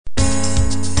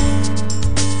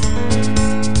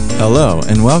Hello,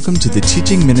 and welcome to the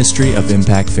teaching ministry of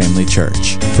Impact Family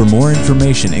Church. For more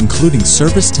information, including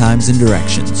service times and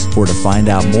directions, or to find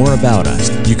out more about us,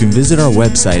 you can visit our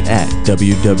website at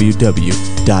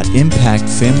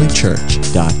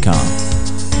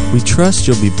www.impactfamilychurch.com. We trust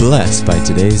you'll be blessed by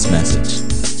today's message.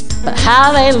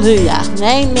 Hallelujah.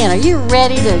 Amen. Are you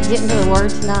ready to get into the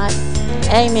Word tonight?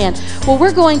 Amen. Well,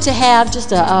 we're going to have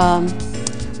just a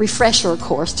refresher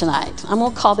course tonight. I'm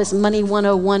going to call this Money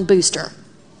 101 Booster.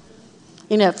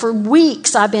 You know, for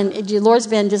weeks, the Lord's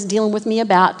been just dealing with me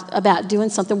about doing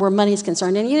something where money is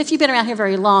concerned. And if you've been around here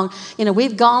very long,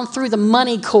 we've gone through the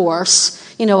money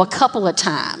course, a couple of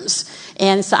times.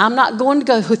 And so I'm not going to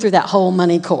go through that whole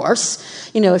money course.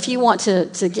 If you want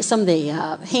to get some of the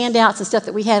handouts and stuff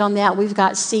that we had on that, we've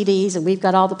got CDs and we've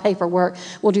got all the paperwork.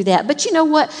 We'll do that. But you know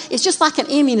what? It's just like an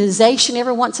immunization.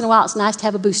 Every once in a while, it's nice to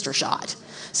have a booster shot.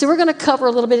 So we're going to cover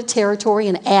a little bit of territory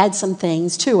and add some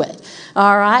things to it.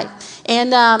 All right?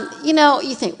 And,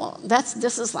 you think, well,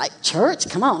 this is like church.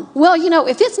 Come on. Well,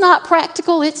 if it's not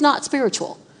practical, it's not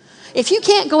spiritual. If you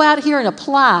can't go out here and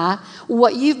apply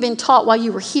what you've been taught while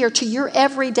you were here to your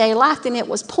everyday life, then it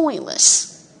was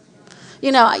pointless.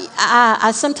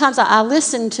 I sometimes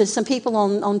listen to some people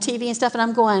on TV and stuff, and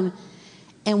I'm going,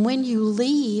 and when you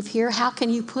leave here, how can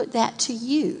you put that to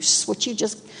use, what you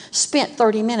just spent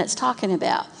 30 minutes talking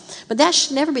about? But that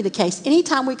should never be the case.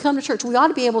 Anytime we come to church, we ought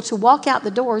to be able to walk out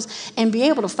the doors and be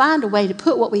able to find a way to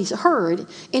put what we heard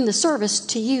in the service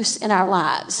to use in our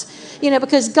lives.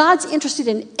 Because God's interested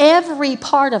in every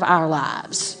part of our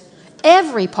lives.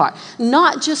 Every part.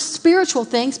 Not just spiritual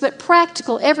things, but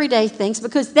practical, everyday things,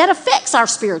 because that affects our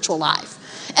spiritual life.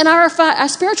 And our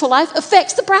spiritual life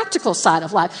affects the practical side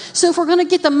of life. So if we're going to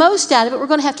get the most out of it, we're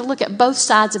going to have to look at both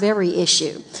sides of every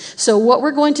issue. So what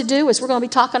we're going to do is we're going to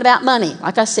be talking about money,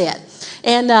 like I said.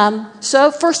 And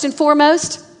so first and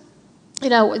foremost,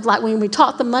 like when we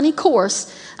taught the money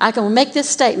course, I can make this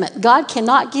statement. God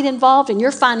cannot get involved in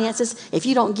your finances if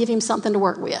you don't give him something to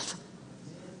work with.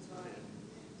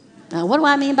 Now, what do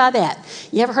I mean by that?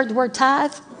 You ever heard the word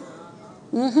tithe?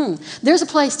 There's a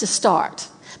place to start.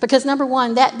 Because number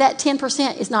one, that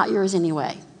 10% is not yours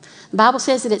anyway. The Bible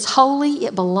says that it's holy,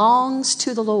 it belongs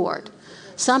to the Lord.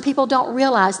 Some people don't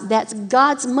realize that's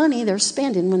God's money they're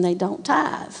spending when they don't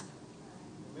tithe.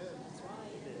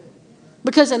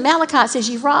 Because in Malachi it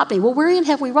says, you've robbed me. Well, wherein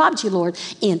have we robbed you, Lord?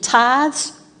 In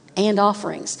tithes and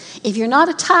offerings. If you're not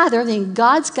a tither, then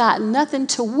God's got nothing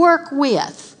to work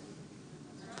with.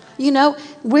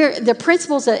 Where the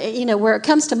principles that, where it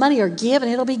comes to money are give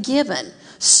and it'll be given.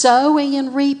 Sowing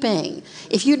and reaping.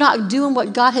 If you're not doing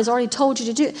what God has already told you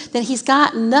to do, then he's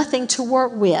got nothing to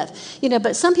work with.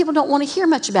 But some people don't want to hear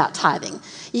much about tithing.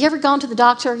 You ever gone to the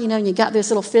doctor, and you got this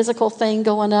little physical thing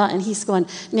going on, and he's going,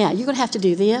 now, you're going to have to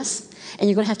do this, and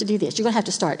you're going to have to do this. You're going to have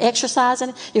to start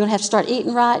exercising. You're going to have to start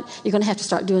eating right. You're going to have to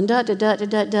start doing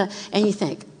da-da-da-da-da-da. And you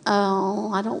think,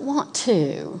 oh, I don't want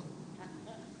to.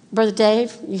 Brother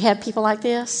Dave, you have people like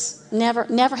this? Never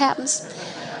happens?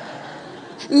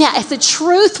 Now, if the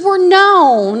truth were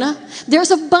known, there's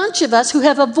a bunch of us who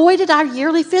have avoided our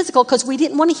yearly physical because we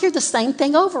didn't want to hear the same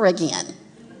thing over again.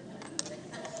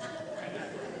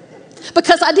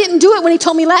 Because I didn't do it when he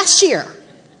told me last year.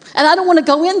 And I don't want to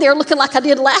go in there looking like I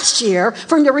did last year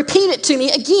for him to repeat it to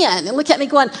me again and look at me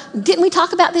going, didn't we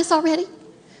talk about this already?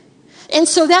 And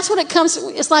so that's what it's kind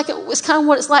of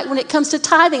what it's like when it comes to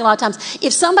tithing a lot of times.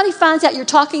 If somebody finds out you're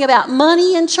talking about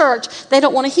money in church, they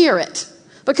don't want to hear it.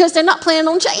 Because they're not planning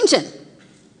on changing.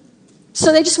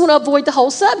 So they just want to avoid the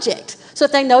whole subject. So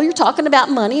if they know you're talking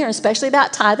about money or especially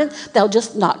about tithing, they'll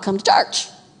just not come to church.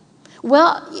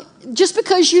 Well, just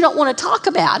because you don't want to talk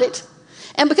about it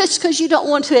and because you don't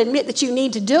want to admit that you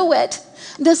need to do it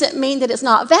doesn't mean that it's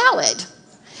not valid.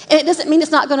 And it doesn't mean it's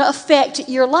not going to affect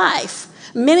your life.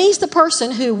 Many's the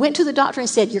person who went to the doctor and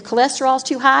said, your cholesterol's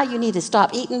too high, you need to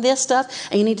stop eating this stuff,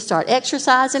 and you need to start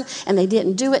exercising, and they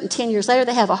didn't do it, and 10 years later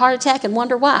they have a heart attack and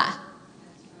wonder why.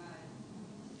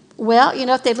 Well,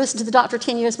 if they'd listened to the doctor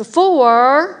 10 years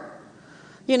before,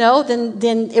 then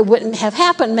it wouldn't have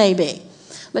happened maybe.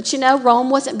 But,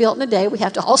 Rome wasn't built in a day. We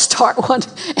have to all start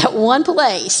at one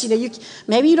place.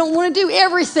 Maybe you don't want to do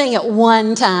everything at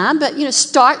one time, but,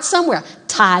 start somewhere.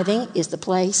 Tithing is the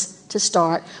place to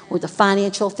start where the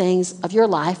financial things of your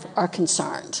life are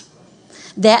concerned.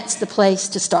 That's the place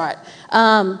to start.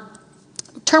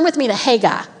 Turn with me to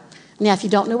Haggai. Now, if you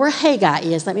don't know where Haggai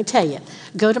is, let me tell you.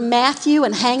 Go to Matthew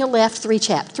and hang a left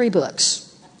 3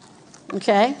 books.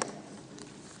 Okay?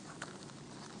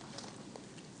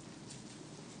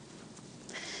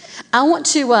 I want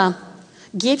to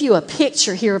give you a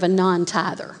picture here of a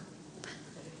non-tither.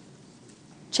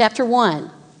 Chapter 1.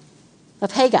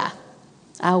 of Haggai.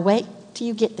 I'll wait till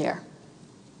you get there.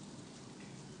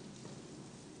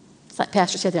 It's like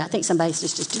Pastor said there, I think somebody's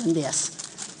just doing this.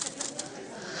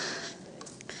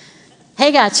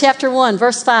 Haggai chapter 1,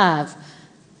 verse 5.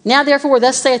 Now therefore,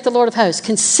 thus saith the Lord of hosts,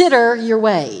 consider your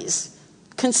ways.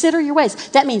 Consider your ways.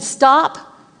 That means stop,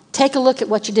 take a look at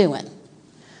what you're doing.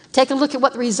 Take a look at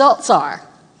what the results are.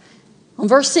 On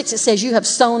verse 6 it says, you have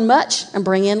sown much and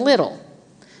bring in little.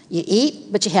 You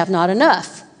eat, but you have not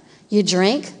enough. You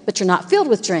drink, but you're not filled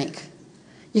with drink.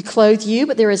 You clothe you,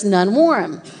 but there is none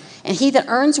warm. And he that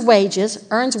earns wages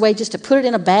to put it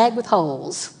in a bag with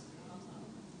holes.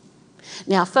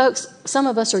 Now, folks, some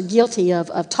of us are guilty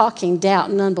of talking doubt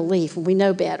and unbelief when we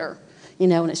know better,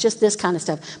 and it's just this kind of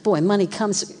stuff. Boy, money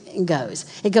comes and goes.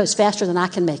 It goes faster than I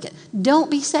can make it. Don't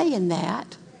be saying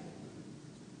that.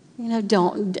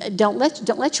 Don't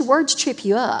let your words trip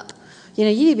you up. You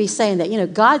need to be saying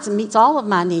that, God meets all of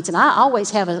my needs, and I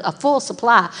always have a full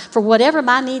supply for whatever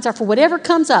my needs are, for whatever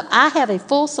comes up. I have a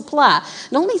full supply.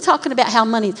 Not only talking about how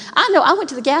money, I know I went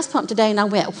to the gas pump today and I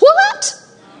went, what?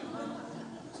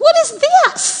 What is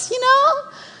this?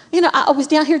 I was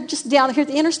down here at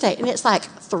the interstate, and it's like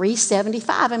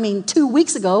 $3.75. I mean, 2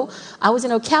 weeks ago, I was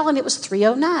in Ocala, and it was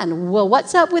 $3.09. Well,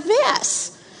 what's up with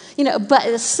this? But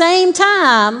at the same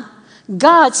time,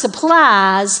 God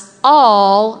supplies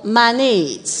all my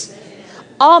needs.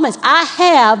 All my needs. I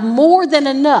have more than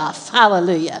enough.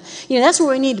 Hallelujah. That's where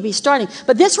we need to be starting.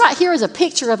 But this right here is a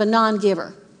picture of a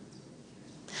non-giver.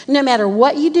 No matter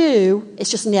what you do, it's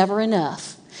just never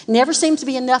enough. Never seems to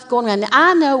be enough going around. Now,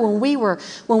 I know when we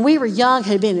were young,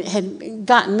 had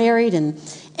gotten married and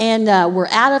were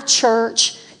out of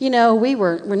church.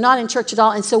 We're not in church at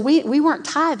all, and so we weren't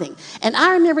tithing. And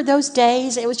I remember those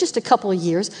days. It was just a couple of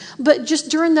years, but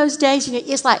just during those days,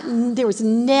 it's like there was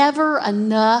never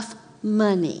enough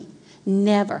money.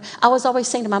 Never. I was always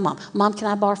saying to my mom, "Mom, can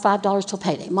I borrow $5 till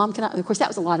payday? Mom, can I?" Of course, that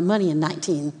was a lot of money in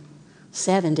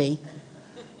 1970.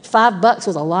 $5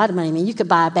 was a lot of money. I mean, you could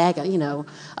buy a bag of,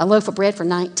 a loaf of bread for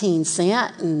 19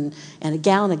 cents and a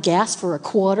gallon of gas for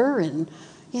 $0.25.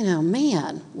 And,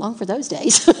 man, long for those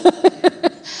days.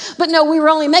 But no, we were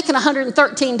only making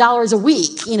 $113 a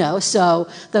week, so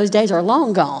those days are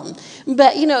long gone.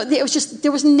 But,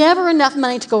 there was never enough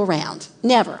money to go around.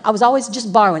 Never. I was always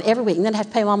just borrowing every week. And then I had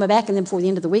to pay Mama back. And then before the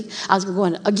end of the week, I was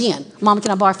going, again, Mama,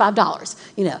 can I borrow $5?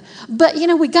 But,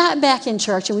 we got back in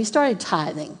church and we started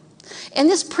tithing. And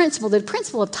this principle, the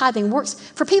principle of tithing, works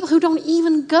for people who don't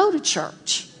even go to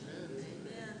church.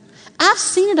 I've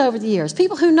seen it over the years.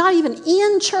 People who are not even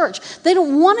in church, they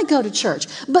don't want to go to church,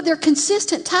 but they're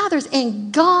consistent tithers,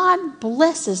 and God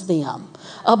blesses them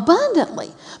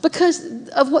abundantly because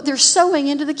of what they're sowing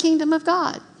into the kingdom of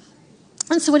God.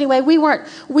 And so anyway, we weren't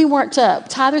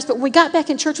tithers, but when we got back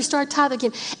in church, we started tithing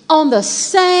again on the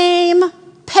same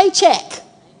paycheck.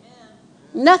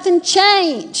 Nothing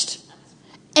changed.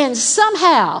 And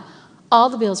somehow, all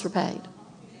the bills were paid.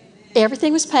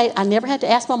 Everything was paid. I never had to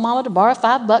ask my mama to borrow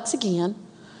 $5 again.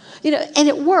 And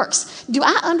it works. Do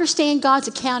I understand God's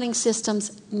accounting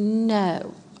systems?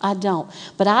 No, I don't.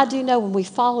 But I do know when we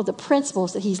follow the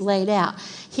principles that He's laid out,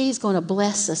 He's going to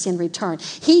bless us in return.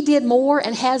 He did more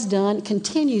and has done,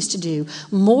 continues to do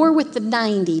more with the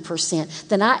 90%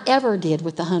 than I ever did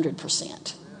with the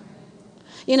 100%.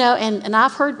 And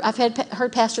I've heard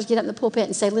pastors get up in the pulpit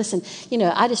and say, listen,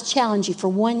 I just challenge you for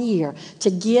 1 year to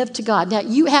give to God. Now,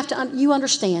 you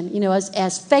understand,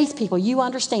 as faith people, you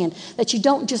understand that you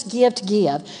don't just give to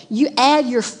give. You add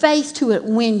your faith to it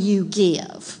when you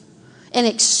give and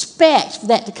expect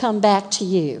that to come back to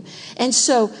you. And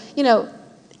so,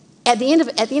 at the end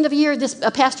of the year,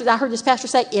 I heard this pastor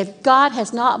say, if God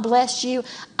has not blessed you,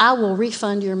 I will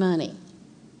refund your money.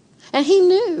 And he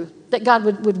knew that God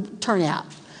would turn out.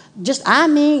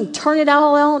 Turn it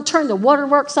all on, turn the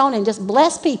waterworks on, and just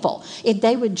bless people if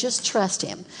they would just trust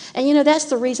Him. And that's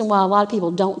the reason why a lot of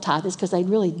people don't tithe, is because they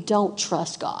really don't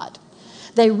trust God.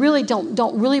 They really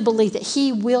don't really believe that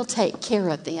He will take care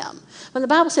of them. When the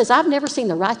Bible says, I've never seen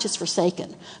the righteous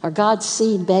forsaken or God's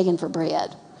seed begging for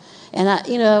bread. And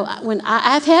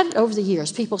I've had over the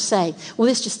years people say, well,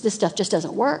 this stuff just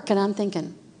doesn't work. And I'm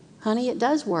thinking, honey, it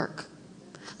does work.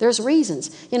 There's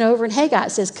reasons. Over in Haggai, it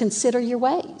says, consider your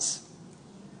ways.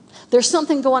 There's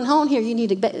something going on here you need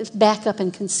to back up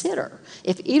and consider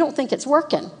if you don't think it's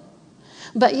working.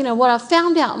 But, what I've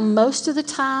found out most of the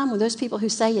time with those people who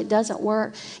say it doesn't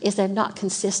work is they're not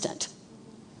consistent.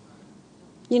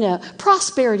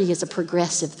 Prosperity is a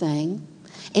progressive thing,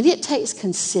 and it takes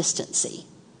consistency,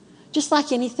 just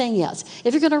like anything else.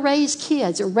 If you're going to raise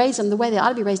kids or raise them the way they ought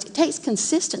to be raised, it takes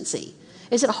consistency.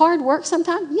 Is it hard work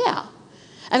sometimes? Yeah.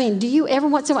 I mean, do you ever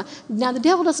once in a while? Now, the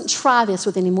devil doesn't try this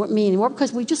with me anymore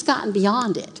because we've just gotten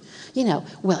beyond it. You know,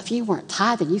 well, if you weren't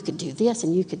tithing, you could do this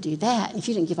and you could do that. And if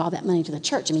you didn't give all that money to the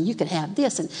church, I mean, you could have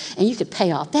this and you could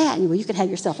pay off that. And you could have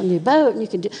yourself a new boat and you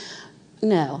could do.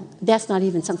 No, that's not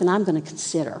even something I'm going to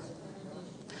consider.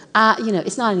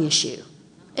 It's not an issue.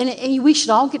 And we should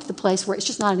all get to the place where it's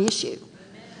just not an issue.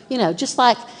 You know, just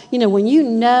like, when you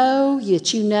know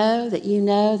that you know that you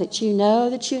know that you know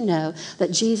that you know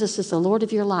that Jesus is the Lord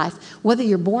of your life, whether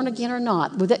you're born again or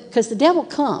not, because the devil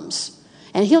comes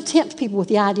and he'll tempt people with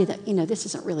the idea that, this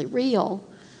isn't really real.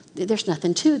 There's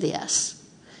nothing to this.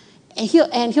 And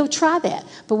he'll try that.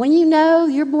 But when you know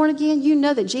you're born again, you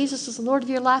know that Jesus is the Lord of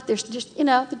your life, there's just,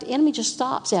 the enemy just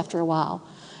stops after a while.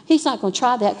 He's not going to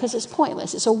try that because it's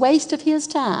pointless. It's a waste of his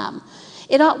time.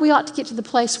 We ought to get to the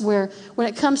place where when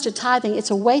it comes to tithing,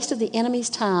 it's a waste of the enemy's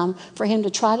time for him to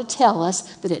try to tell us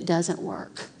that it doesn't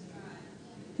work.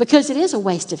 Because it is a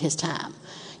waste of his time.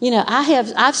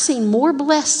 I've seen more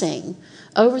blessing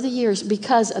over the years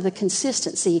because of the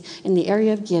consistency in the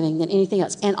area of giving than anything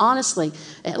else. And honestly,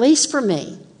 at least for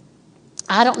me,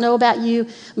 I don't know about you,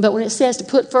 but when it says to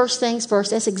put first things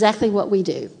first, that's exactly what we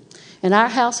do. In our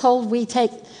household, we take,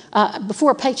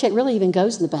 before a paycheck really even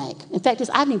goes in the bank. In fact,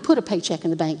 I haven't even put a paycheck in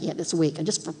the bank yet this week. I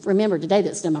just remembered today that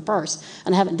it's in my purse,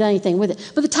 and I haven't done anything with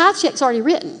it. But the tithe check's already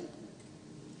written.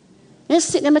 It's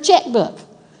sitting in my checkbook,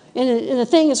 and the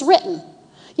thing is written.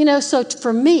 So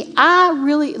for me, I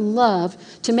really love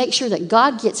to make sure that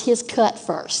God gets his cut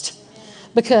first.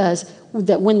 Because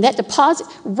when that deposit,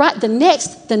 right, the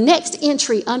next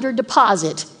entry under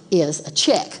deposit is a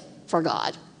check for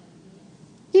God.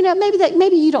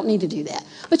 Maybe you don't need to do that.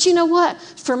 But you know what?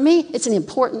 For me, it's an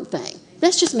important thing.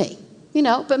 That's just me,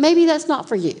 but maybe that's not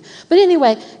for you. But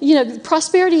anyway,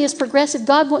 prosperity is progressive.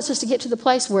 God wants us to get to the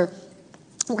place where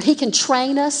he can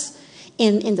train us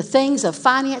in the things of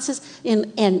finances.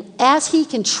 And as he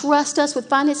can trust us with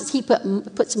finances, he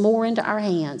puts more into our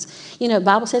hands. The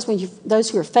Bible says those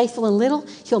who are faithful in little,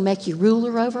 he'll make you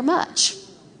ruler over much.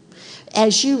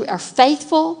 As you are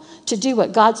faithful to do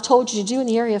what God's told you to do in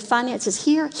the area of finances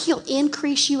here, he'll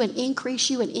increase you and increase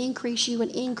you and increase you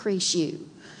and increase you.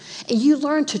 And you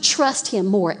learn to trust him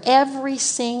more every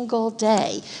single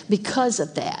day because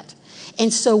of that.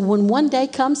 And so when one day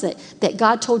comes that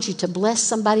God told you to bless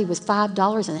somebody with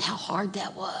 $5 and how hard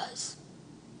that was.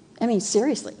 I mean,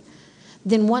 seriously.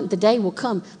 Then the day will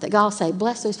come that God will say,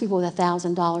 bless those people with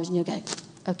 $1,000. And you'll go,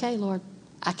 okay, Lord,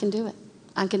 I can do it.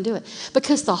 I can do it.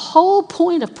 Because the whole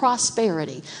point of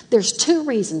prosperity, there's two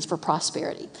reasons for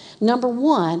prosperity. Number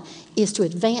one is to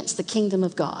advance the kingdom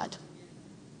of God.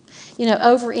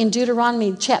 Over in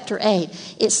Deuteronomy chapter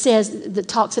 8, it says, that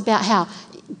talks about how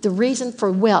the reason for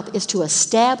wealth is to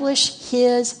establish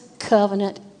his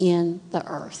covenant in the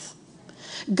earth.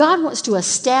 God wants to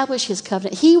establish his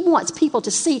covenant. He wants people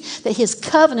to see that his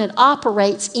covenant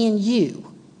operates in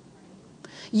you.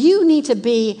 You need to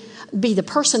be the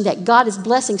person that God is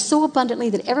blessing so abundantly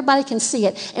that everybody can see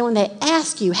it. And when they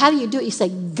ask you, how do you do it? You say,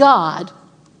 God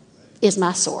is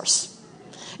my source.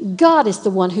 God is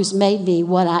the one who's made me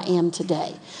what I am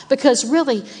today. Because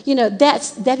really,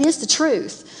 that is the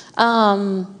truth.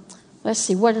 Let's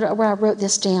see, where I wrote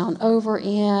this down. Over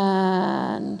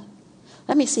in,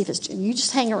 let me see if it's, you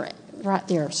just hang right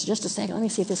there. So just a second. Let me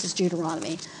see if this is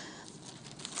Deuteronomy.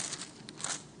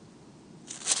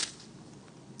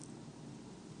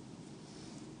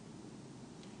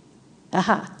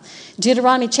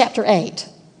 Deuteronomy chapter 8.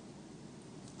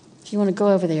 If you want to go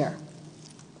over there.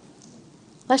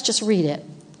 Let's just read it.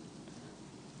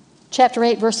 Chapter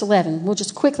 8, verse 11. We'll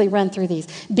just quickly run through these.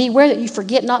 Beware that you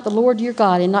forget not the Lord your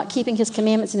God in not keeping his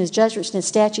commandments and his judgments and his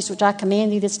statutes which I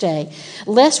command thee this day.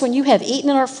 Lest when you have eaten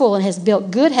and are full and has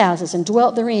built good houses and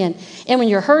dwelt therein, and when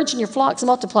your herds and your flocks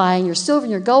multiply, and your silver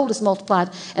and your gold is multiplied,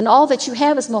 and all that you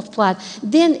have is multiplied,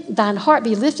 then thine heart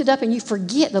be lifted up and you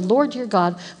forget the Lord your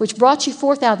God, which brought you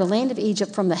forth out of the land of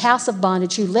Egypt from the house of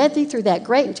bondage, who led thee through that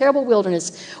great and terrible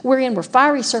wilderness, wherein were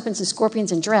fiery serpents and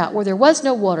scorpions and drought, where there was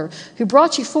no water, who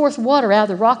brought you forth water out of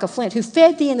the rock of flint, who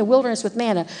fed thee in the wilderness with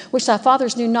manna, which thy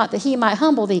fathers knew not, that he might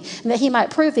humble thee, and that he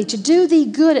might prove thee, to do thee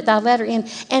good at thy latter end,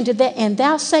 and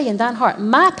thou say in thine heart,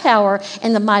 my power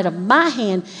and the might of my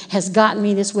hand has gotten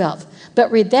me this wealth.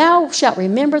 But thou shalt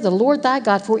remember the Lord thy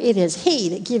God, for it is he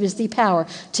that giveth thee power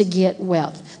to get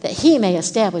wealth, that he may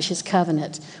establish his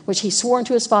covenant, which he swore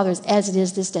unto his fathers as it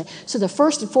is this day. So the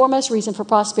first and foremost reason for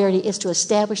prosperity is to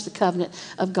establish the covenant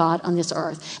of God on this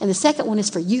earth. And the second one is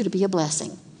for you to be a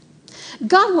blessing.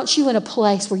 God wants you in a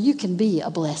place where you can be a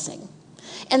blessing.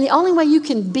 And the only way you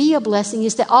can be a blessing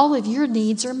is that all of your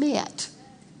needs are met.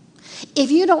 If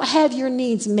you don't have your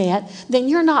needs met, then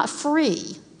you're not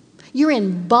free You're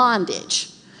in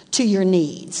bondage to your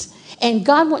needs. And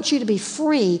God wants you to be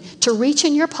free to reach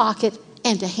in your pocket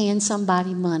and to hand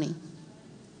somebody money.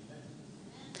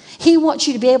 He wants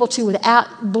you to be able to,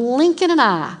 without blinking an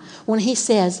eye, when he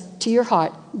says to your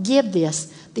heart, give this,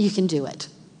 that you can do it.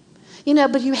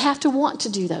 But you have to want to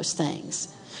do those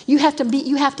things. You have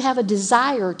to have a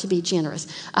desire to be generous.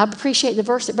 I appreciate the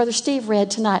verse that Brother Steve read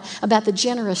tonight about the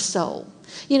generous soul.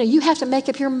 You have to make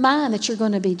up your mind that you're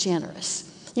going to be generous.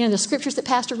 The scriptures that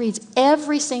Pastor reads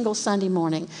every single Sunday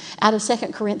morning out of 2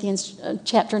 Corinthians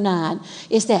chapter 9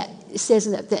 is that it says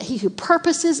that he who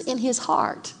purposes in his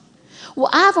heart. Well,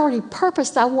 I've already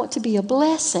purposed I want to be a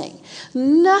blessing.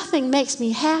 Nothing makes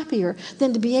me happier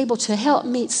than to be able to help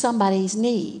meet somebody's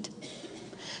need.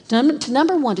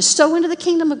 Number one, to sow into the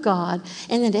kingdom of God,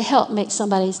 and then to help meet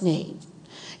somebody's need.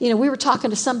 We were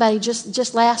talking to somebody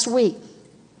just last week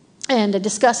and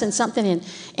discussing something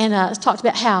and talked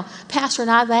about how Pastor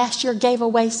and I last year gave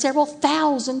away several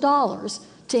 $1,000s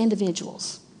to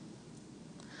individuals.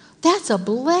 That's a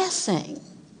blessing.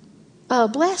 A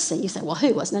blessing. You say, well,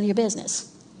 who? It's none of your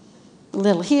business. A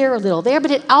little here, a little there,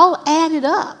 but it all added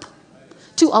up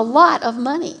to a lot of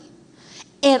money.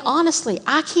 And honestly,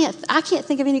 I can't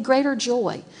think of any greater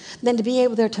joy than to be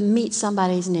able there to meet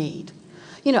somebody's need.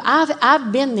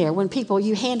 I've been there when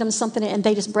you hand them something and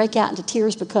they just break out into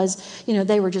tears because,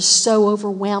 they were just so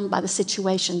overwhelmed by the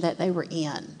situation that they were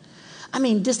in. I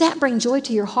mean, does that bring joy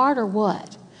to your heart or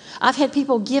what? I've had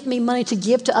people give me money to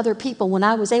give to other people. When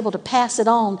I was able to pass it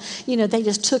on, they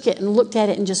just took it and looked at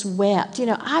it and just wept.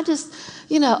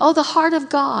 The heart of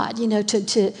God,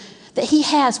 that he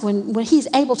has when he's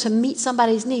able to meet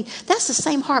somebody's need. That's the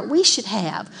same heart we should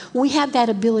have when we have that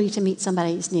ability to meet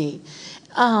somebody's need.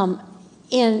 I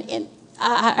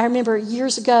remember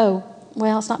years ago,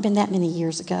 well, it's not been that many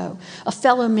years ago, a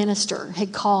fellow minister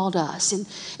had called us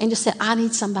and just said, I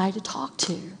need somebody to talk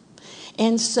to.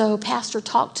 And so Pastor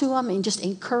talked to them and just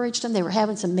encouraged them. They were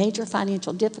having some major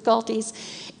financial difficulties.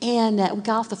 And we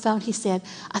got off the phone. He said,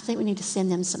 I think we need to send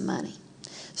them some money.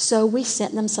 So we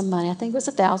sent them some money. I think it was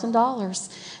 $1,000.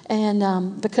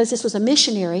 And because this was a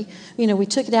missionary, we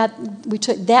took it out.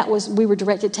 We were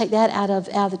directed to take that out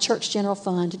of the church general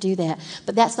fund to do that.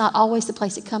 But that's not always the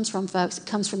place it comes from, folks. It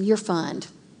comes from your fund.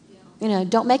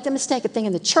 Don't make the mistake of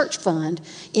thinking the church fund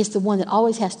is the one that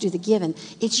always has to do the giving.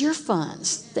 It's your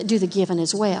funds that do the giving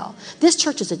as well. This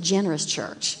church is a generous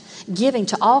church, giving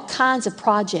to all kinds of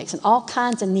projects and all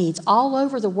kinds of needs all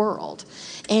over the world.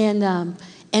 And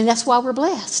that's why we're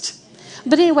blessed.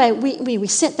 But anyway, we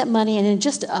sent that money and it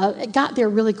just it got there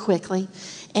really quickly.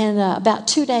 And about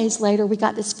 2 days later, we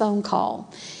got this phone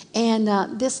call. And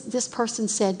this person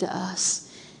said to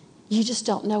us, you just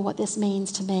don't know what this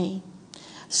means to me.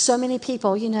 So many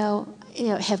people,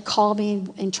 have called me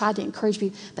and tried to encourage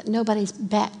me, but nobody's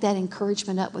backed that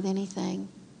encouragement up with anything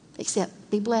except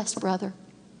be blessed, brother.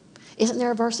 Isn't there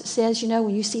a verse that says, when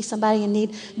you see somebody in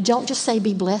need, don't just say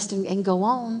be blessed and go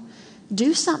on.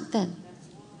 Do something.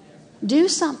 Do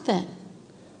something.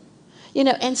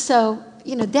 And so,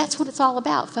 that's what it's all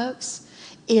about, folks,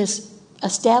 is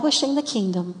establishing the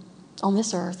kingdom on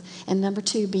this earth. And number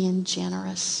 2, being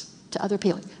generous to other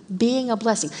people, being a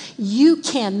blessing. You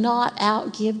cannot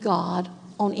outgive God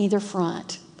on either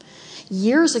front.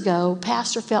 Years ago,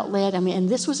 Pastor felt led, and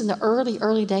this was in the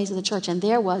early days of the church, and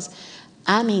there was,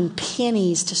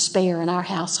 pennies to spare in our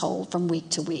household from week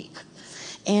to week.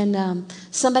 And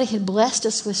somebody had blessed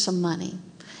us with some money,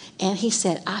 and he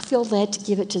said, I feel led to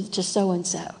give it to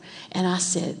so-and-so. And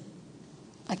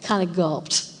I kind of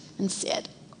gulped and said,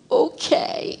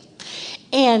 okay.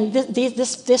 And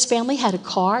this family had a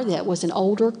car that was an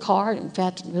older car. In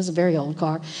fact, it was a very old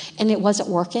car, and it wasn't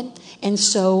working. And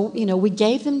so, we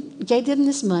gave them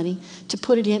this money to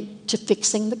put it into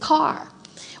fixing the car.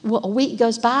 Well, a week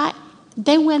goes by.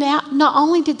 They went out. Not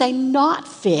only did they not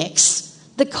fix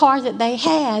the car that they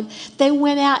had, they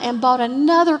went out and bought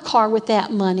another car with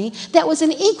that money that was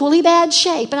in equally bad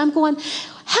shape. And I'm going,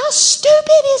 how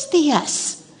stupid is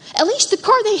this? At least the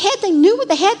car they had, they knew what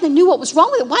they had, they knew what was wrong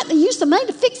with it. Why didn't they use the money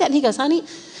to fix that? And he goes, honey,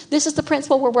 this is the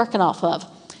principle we're working off of.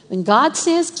 When God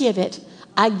says give it,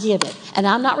 I give it. And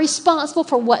I'm not responsible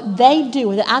for what they do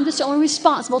with it. I'm just only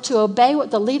responsible to obey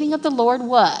what the leading of the Lord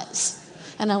was.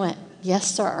 And I went,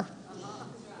 yes, sir.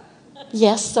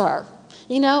 Yes, sir.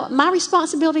 My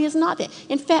responsibility is not that.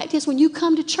 In fact, it's when you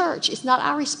come to church, it's not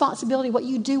our responsibility what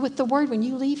you do with the word when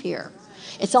you leave here.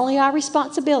 It's only our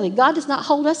responsibility. God does not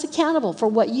hold us accountable for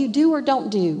what you do or don't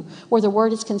do where the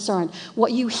word is concerned.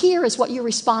 What you hear is what you're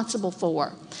responsible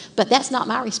for. But that's not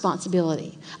my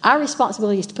responsibility. Our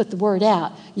responsibility is to put the word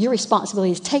out. Your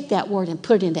responsibility is to take that word and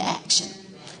put it into action.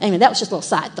 Amen. That was just a little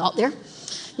side thought there.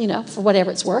 for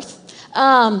whatever it's worth.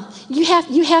 You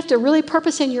have to really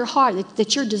purpose in your heart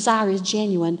that your desire is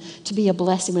genuine to be a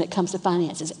blessing when it comes to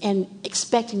finances and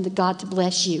expecting that God to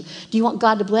bless you. Do you want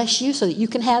God to bless you so that you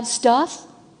can have stuff,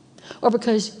 or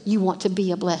because you want to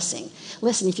be a blessing?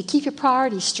 Listen, if you keep your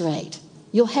priorities straight,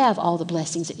 you'll have all the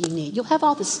blessings that you need. You'll have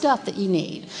all the stuff that you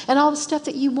need and all the stuff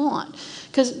that you want.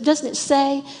 Because doesn't it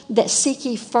say that seek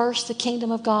ye first the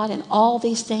kingdom of God and all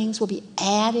these things will be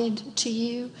added to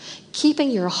you?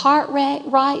 Keeping your heart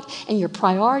right and your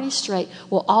priorities straight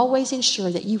will always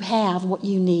ensure that you have what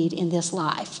you need in this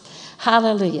life.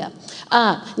 Hallelujah.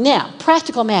 Now,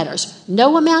 practical matters.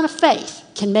 No amount of faith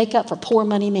can make up for poor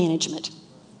money management.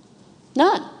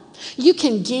 None. You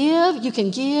can give, you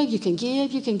can give, you can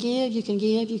give, you can give, you can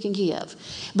give, you can give.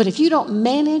 But if you don't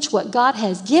manage what God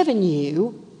has given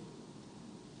you,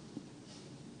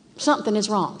 something is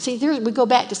wrong. See, we go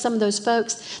back to some of those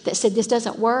folks that said this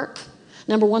doesn't work.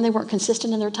 Number one, they weren't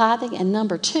consistent in their tithing. And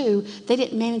number two, they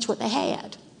didn't manage what they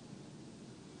had.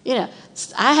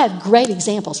 I have great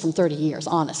examples from 30 years,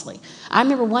 honestly. I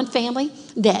remember one family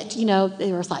that,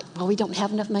 they were like, well, we don't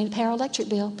have enough money to pay our electric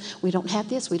bill. We don't have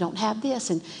this. We don't have this.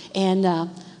 And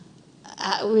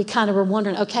we kind of were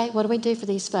wondering, okay, what do we do for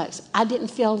these folks? I didn't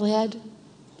feel led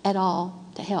at all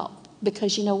to help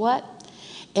because you know what?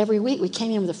 Every week we came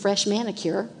in with a fresh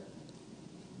manicure.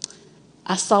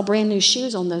 I saw brand new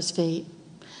shoes on those feet.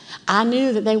 I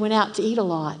knew that they went out to eat a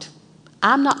lot.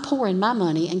 I'm not pouring my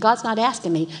money, and God's not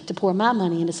asking me to pour my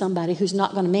money into somebody who's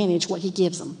not going to manage what he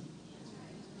gives them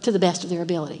to the best of their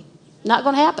ability. Not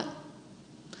going to happen.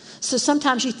 So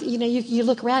sometimes you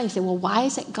look around and you say, well, why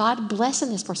isn't God blessing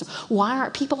this person? Why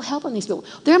aren't people helping these people?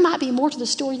 There might be more to the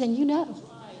story than you know.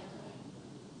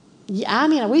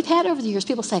 Yeah, we've had over the years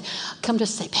people come to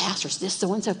us and say, pastors, this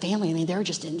so-and-so family, they're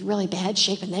just in really bad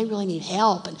shape and they really need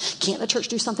help, and can't the church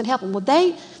do something to help them? Well,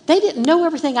 they didn't know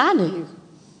everything I knew.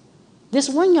 This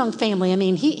one young family,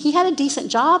 he had a decent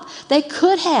job. They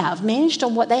could have managed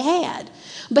on what they had.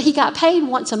 But he got paid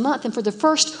once a month, and for the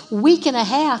first week and a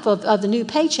half of the new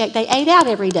paycheck, they ate out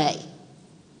every day.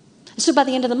 So by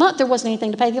the end of the month, there wasn't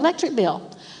anything to pay the electric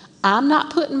bill. I'm not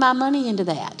putting my money into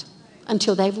that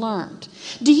until they've learned.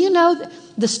 Do you know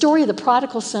the story of the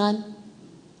prodigal son?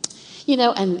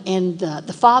 And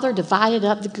the father divided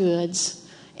up the goods,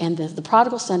 and the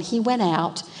prodigal son, he went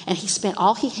out, and he spent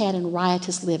all he had in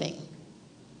riotous living.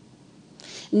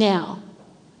 Now,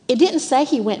 it didn't say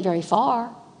he went very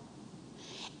far.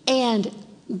 And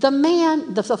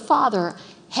the father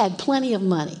had plenty of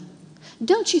money.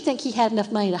 Don't you think he had enough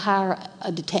money to hire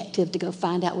a detective to go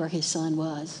find out where his son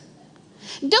was?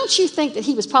 Don't you think that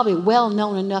he was probably well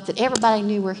known enough that everybody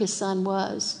knew where his son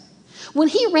was? When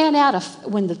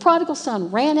the prodigal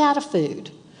son ran out of food,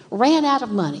 ran out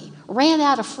of money, ran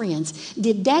out of friends,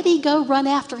 did daddy go run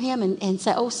after him and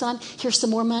say, oh, son, here's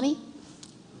some more money?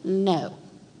 No.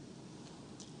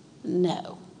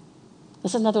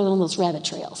 That's another one of those rabbit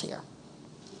trails here.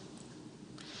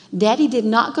 Daddy did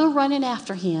not go running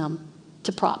after him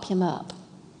to prop him up.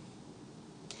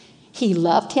 He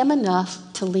loved him enough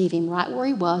to leave him right where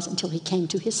he was until he came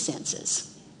to his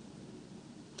senses.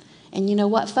 And you know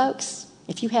what, folks?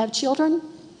 If you have children,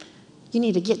 you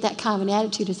need to get that kind of an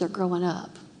attitude as they're growing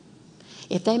up.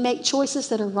 If they make choices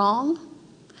that are wrong,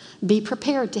 be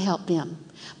prepared to help them.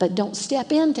 But don't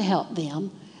step in to help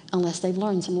them unless they've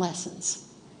learned some lessons.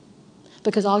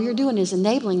 Because all you're doing is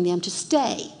enabling them to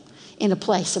stay in a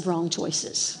place of wrong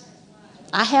choices.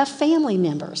 I have family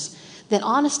members that,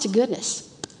 honest to goodness,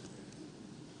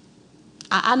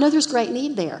 I know there's great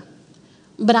need there,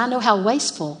 but I know how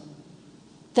wasteful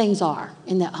things are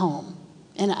in that home,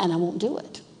 and I won't do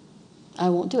it. I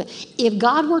won't do it. If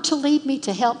God were to lead me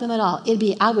to help them at all,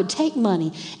 I would take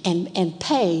money and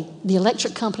pay the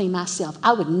electric company myself.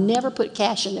 I would never put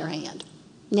cash in their hand.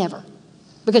 Never.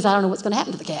 Because I don't know what's going to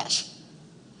happen to the cash.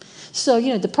 So,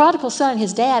 the prodigal son and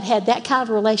his dad had that kind of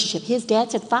a relationship. His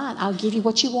dad said, fine, I'll give you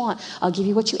what you want. I'll give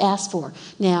you what you asked for.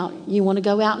 Now, you want to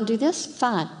go out and do this?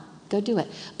 Fine, go do it.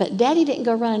 But Daddy didn't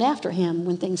go running after him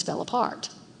when things fell apart.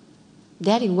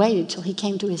 Daddy waited till he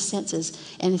came to his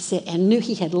senses and knew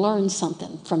he had learned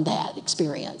something from that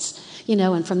experience.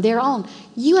 And from there on,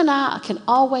 you and I can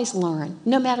always learn,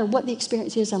 no matter what the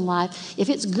experience is in life. If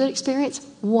it's a good experience,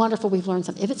 wonderful, we've learned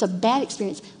something. If it's a bad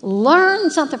experience, learn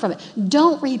something from it.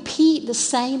 Don't repeat the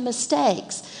same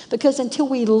mistakes, because until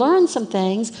we learn some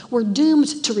things, we're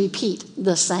doomed to repeat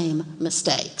the same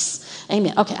mistakes.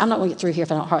 Amen. Okay, I'm not going to get through here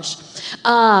if I don't hush.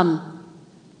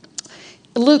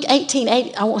 Luke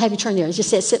 18:8, I won't have you turn there. It just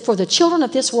says, for the children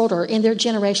of this world are in their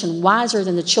generation wiser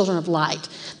than the children of light.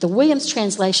 The Williams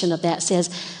translation of that says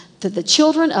that the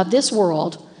children of this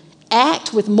world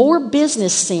act with more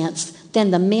business sense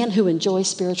than the men who enjoy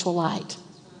spiritual light.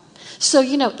 So,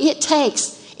 it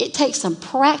takes some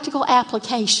practical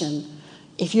application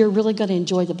if you're really going to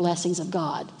enjoy the blessings of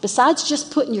God. Besides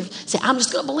just say, I'm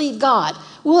just going to believe God.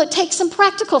 Well, it takes some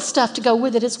practical stuff to go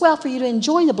with it as well for you to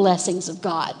enjoy the blessings of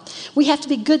God. We have to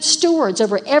be good stewards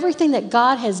over everything that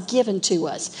God has given to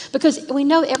us because we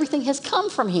know everything has come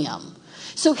from Him.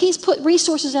 So He's put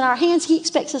resources in our hands. He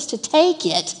expects us to take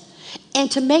it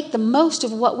and to make the most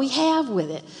of what we have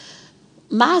with it.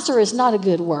 Miser is not a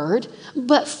good word,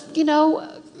 but,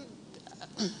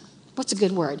 what's a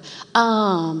good word?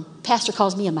 Pastor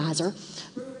calls me a miser.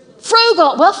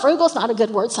 Frugal. Well, frugal's not a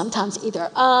good word sometimes either.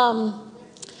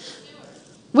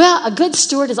 Well, a good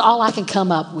steward is all I can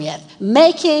come up with.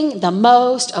 Making the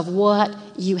most of what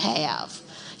you have.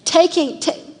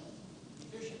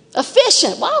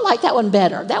 Efficient. Well, I like that one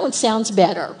better. That one sounds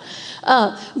better.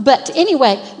 But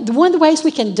anyway, one of the ways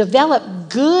we can develop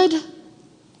good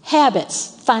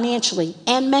habits financially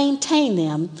and maintain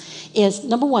them is,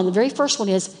 number one, the very first one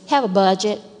is have a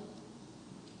budget.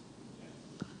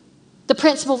 The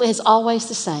principle is always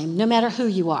the same, no matter who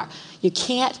you are. You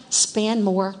can't spend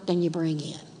more than you bring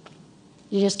in.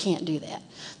 You just can't do that.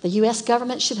 The U.S.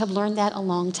 government should have learned that a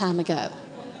long time ago.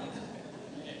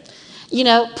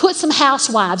 Put some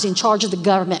housewives in charge of the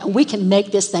government and we can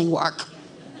make this thing work.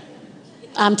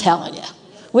 I'm telling you.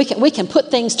 We can put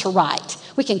things to right.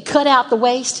 We can cut out the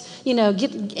waste,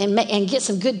 get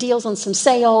some good deals on some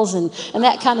sales and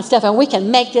that kind of stuff, and we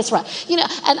can make this right.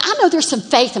 And I know there's some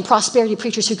faith and prosperity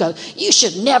preachers who go, you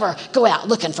should never go out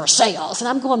looking for sales. And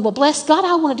I'm going, well, bless God,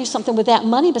 I want to do something with that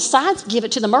money besides give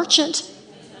it to the merchant.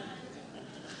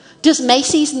 Does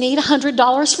Macy's need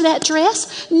 $100 for that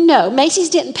dress? No, Macy's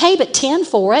didn't pay but $10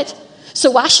 for it,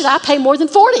 so why should I pay more than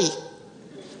 $40?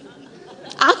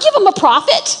 I'll give them a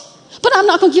profit. But I'm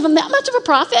not going to give them that much of a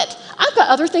profit. I've got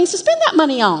other things to spend that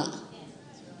money on.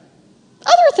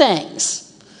 Other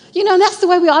things. And that's the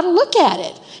way we ought to look at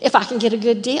it. If I can get a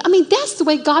good deal. That's the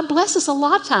way God blesses us a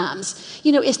lot of times.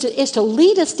 Is to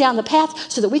lead us down the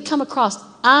path so that we come across,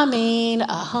 a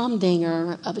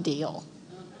humdinger of a deal.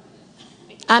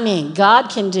 God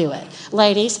can do it.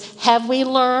 Ladies, have we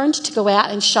learned to go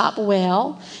out and shop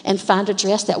well and find a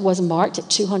dress that was marked at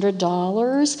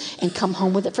 $200 and come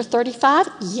home with it for $35?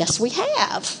 Yes, we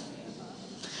have.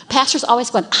 Pastor's always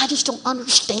going, I just don't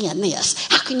understand this.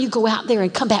 How can you go out there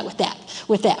and come back with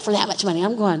that for that much money?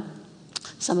 I'm going,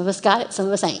 some of us got it, some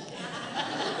of us ain't.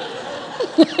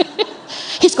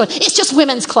 He's going, it's just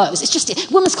women's clothes. It's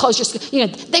just women's clothes.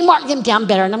 They mark them down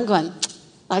better. And I'm going,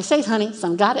 like I say, honey,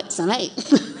 some got it, some ain't.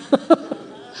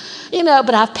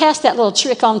 But I've passed that little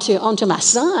trick on to my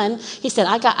son. He said,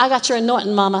 I got your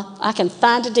anointing, Mama. I can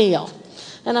find a deal.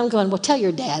 And I'm going, well, tell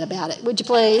your dad about it, would you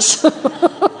please?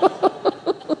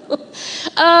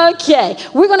 Okay,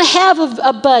 we're going to have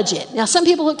a budget. Now, some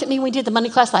people looked at me when we did the Monday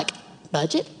class like,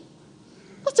 budget?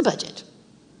 What's a budget?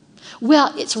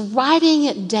 Well, it's writing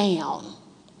it down.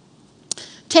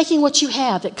 Taking what you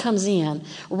have that comes in,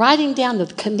 writing down the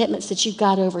commitments that you've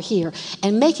got over here,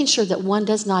 and making sure that one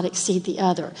does not exceed the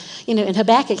other. And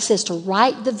Habakkuk says to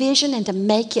write the vision and to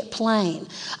make it plain.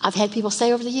 I've had people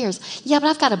say over the years, yeah, but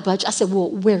I've got a budget. I said, well,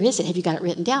 where is it? Have you got it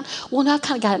written down? Well, no, I've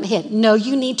kind of got it in my head. No,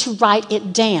 you need to write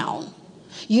it down.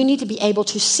 You need to be able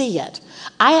to see it.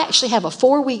 I actually have a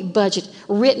 4-week budget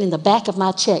written in the back of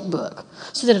my checkbook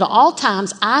so that at all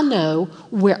times I know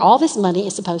where all this money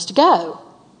is supposed to go.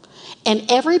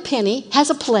 And every penny has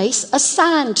a place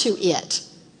assigned to it.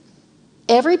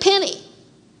 Every penny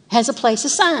has a place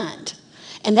assigned.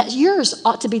 And that yours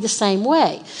ought to be the same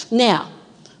way. Now,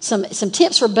 some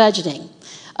tips for budgeting.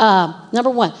 Number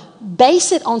one,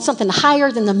 base it on something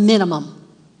higher than the minimum.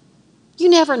 You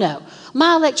never know.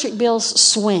 My electric bills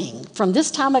swing. From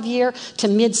this time of year to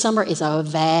midsummer is a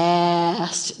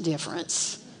vast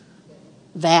difference.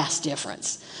 Vast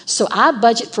difference. So I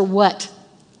budget for what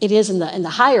it is in the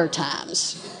higher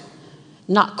times.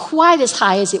 Not quite as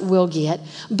high as it will get,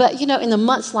 but in the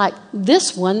months like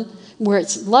this one, where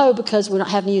it's low because we're not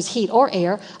having to use heat or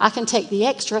air, I can take the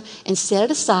extra and set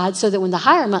it aside so that when the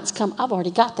higher months come, I've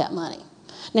already got that money.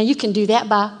 Now, you can do that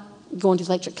by going to the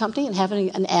electric company and having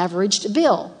an averaged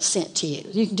bill sent to you.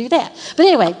 You can do that. But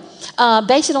anyway,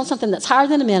 base it on something that's higher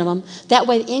than the minimum. That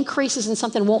way, the increases in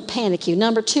something won't panic you.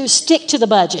 Number two, stick to the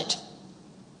budget.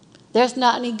 There's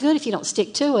not any good if you don't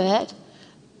stick to it.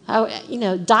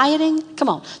 Dieting, come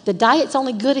on. The diet's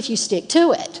only good if you stick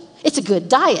to it. It's a good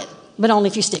diet, but only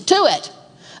if you stick to it.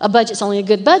 A budget's only a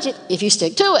good budget if you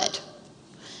stick to it.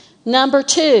 Number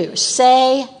two,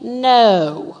 say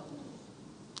no.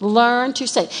 Learn to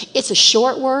say. It's a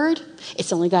short word,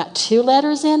 It's only got 2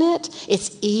 letters in it.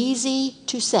 It's easy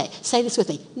to say. Say this with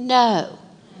me. No.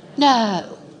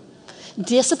 No.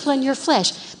 Discipline your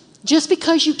flesh. Just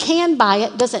because you can buy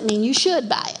it doesn't mean you should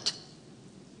buy it.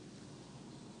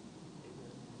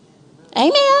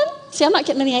 Amen. See, I'm not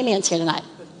getting many amens here tonight.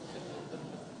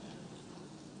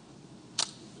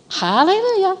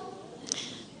 Hallelujah.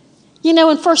 You know,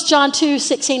 in 1 John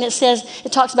 2:16,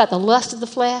 it talks about the lust of the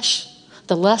flesh,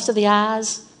 the lust of the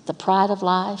eyes, the pride of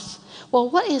life. Well,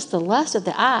 what is the lust of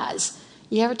the eyes?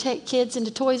 You ever take kids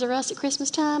into Toys R Us at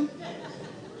Christmas time?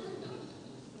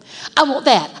 I want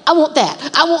that. I want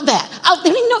that. I want that. They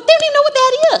don't even know what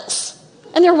that is.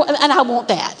 And I want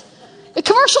that. A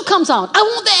commercial comes on. I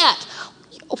want that.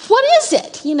 What is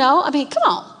it? You know, I mean, come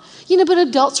on. You know, but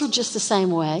adults are just the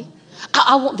same way.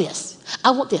 I want this.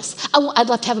 I want this. I'd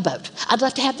love to have a boat. I'd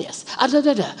love to have this.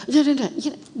 You know,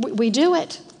 we do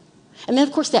it. And then,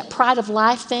 of course, that pride of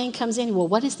life thing comes in. Well,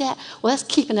 what is that? Well, that's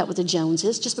keeping up with the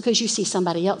Joneses. Just because you see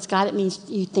somebody else got it means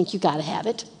you think you got to have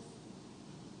it.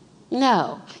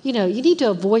 No. You know, you need to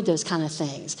avoid those kind of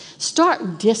things.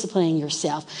 Start disciplining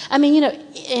yourself. I mean, you know,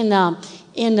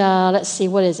 in let's see,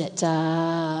 what is it? In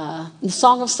the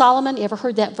Song of Solomon, you ever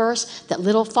heard that verse? That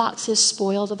little foxes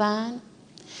spoil the vine?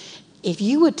 If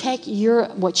you would take your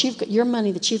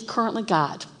money that you've currently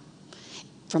got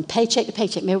from paycheck to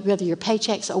paycheck, maybe whether your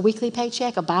paycheck's a weekly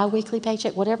paycheck, a bi-weekly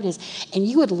paycheck, whatever it is, and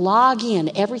you would log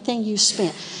in everything you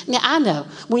spent. Now, I know,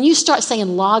 when you start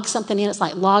saying log something in, it's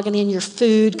like logging in your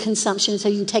food consumption so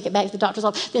you can take it back to the doctor's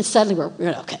office. Then suddenly we're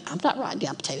okay, I'm not writing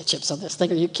down potato chips on this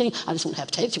thing. Are you kidding? I just want to have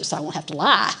potato chips so I won't have to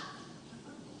lie.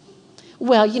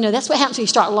 Well, you know, that's what happens when you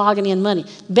start logging in money.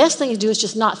 Best thing to do is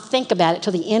just not think about it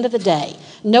till the end of the day.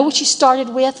 Know what you started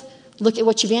with, look at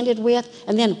what you've ended with,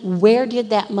 and then where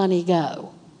did that money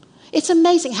go? It's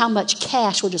amazing how much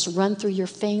cash will just run through your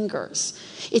fingers.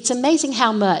 It's amazing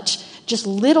how much just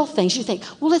little things you think,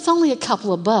 well, it's only a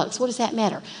couple of bucks. What does that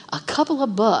matter? A couple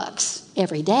of bucks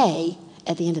every day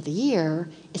at the end of the year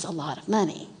is a lot of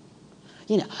money.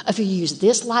 You know, if you use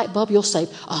this light bulb, you'll save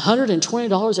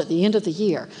 $120 at the end of the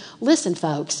year. Listen,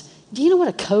 folks, do you know what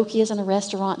a Coke is in a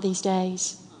restaurant these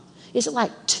days? Is it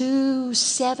like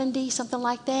 $2.70, something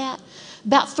like that?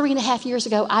 About 3.5 years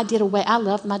ago, I I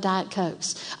love my Diet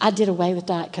Cokes. I did away with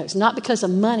Diet Cokes, not because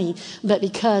of money, but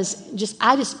because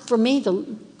I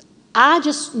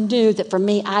just knew that for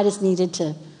me, I just needed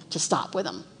to stop with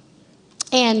them.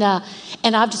 And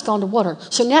I've just gone to water.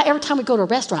 So now every time we go to a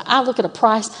restaurant, I look at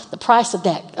the price of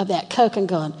that Coke and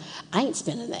going, I ain't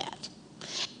spending that.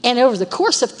 And over the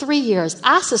course of 3 years,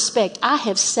 I suspect I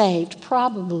have saved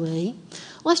probably,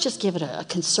 let's just give it a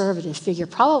conservative figure,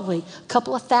 probably a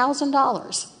couple of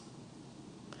 $1,000.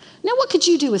 Now, what could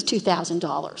you do with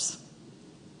 $2,000?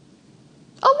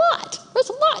 A lot. There's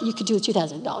a lot you could do with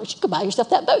 $2,000. You could buy yourself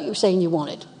that boat you were saying you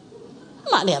wanted.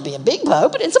 It might not be a big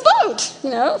boat, but it's a boat,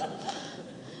 you know.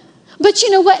 But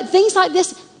you know what? Things like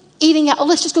this, eating out,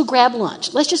 let's just go grab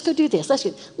lunch. Let's just go do this.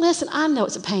 Listen, I know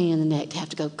it's a pain in the neck to have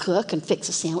to go cook and fix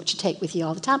a sandwich you take with you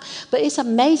all the time, but it's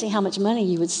amazing how much money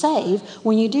you would save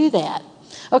when you do that.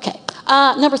 Okay,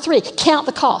 number 3, count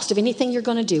the cost of anything you're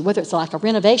going to do, whether it's like a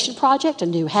renovation project, a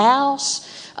new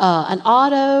house, an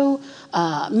auto,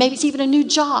 maybe it's even a new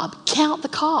job. Count the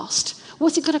cost.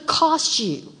 What's it going to cost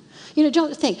you? You know,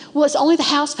 don't think, well, it's only the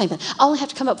house payment. I only have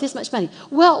to come up with this much money.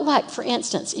 Well, like, for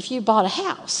instance, if you bought a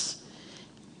house,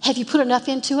 have you put enough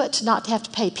into it to not have to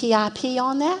pay PIP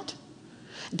on that?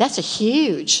 That's a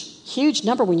huge, huge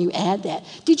number when you add that.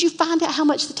 Did you find out how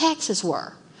much the taxes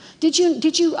were? Did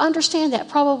you understand that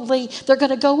probably they're going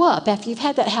to go up after you've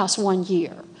had that house 1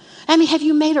 year? I mean, have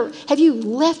you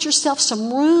left yourself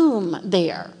some room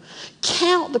there?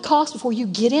 Count the cost before you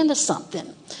get into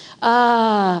something.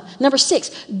 Number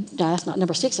 6, no, that's not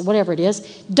number 6, whatever it is.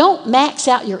 Don't max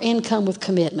out your income with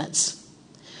commitments.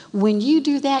 When you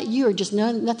do that, you are just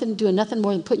doing nothing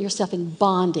more than putting yourself in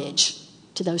bondage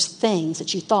to those things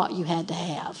that you thought you had to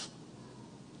have.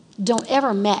 Don't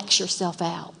ever max yourself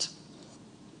out.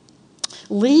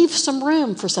 Leave some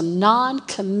room for some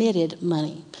non-committed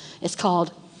money. It's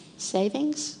called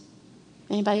savings.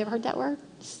 Anybody ever heard that word?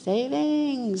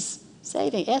 Savings.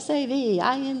 Saving.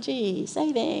 S-A-V-I-G.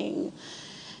 Saving.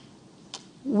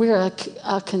 We're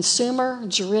a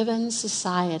consumer-driven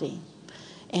society.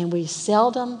 And we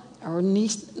seldom, or at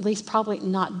least probably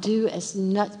not do as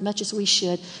much as we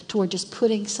should toward just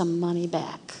putting some money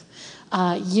back.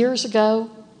 Years ago,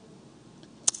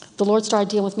 the Lord started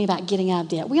dealing with me about getting out of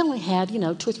debt. We only had, 2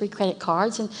 or 3 credit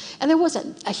cards, and there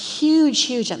wasn't a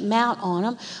huge amount on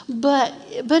them, but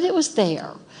it was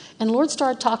there. And the Lord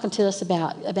started talking to us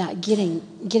about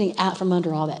getting out from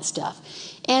under all that stuff.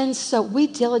 And so we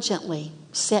diligently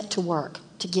set to work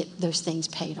to get those things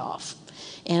paid off.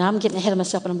 And I'm getting ahead of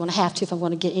myself, and I'm going to have to if I'm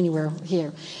going to get anywhere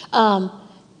here.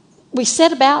 We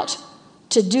set about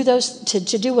to do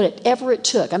to do whatever it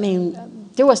took. I mean,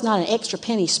 there was not an extra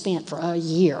penny spent for a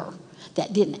year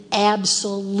that didn't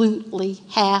absolutely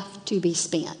have to be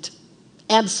spent.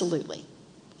 Absolutely.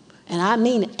 And I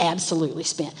mean absolutely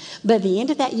spent. But at the end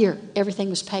of that year, everything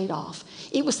was paid off.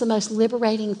 It was the most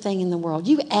liberating thing in the world.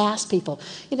 You ask people,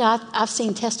 I've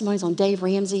seen testimonies on Dave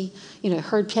Ramsey,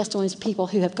 heard testimonies of people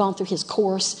who have gone through his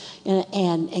course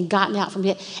and gotten out from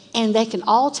debt. And they can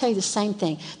all tell you the same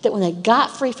thing, that when they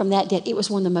got free from that debt, it was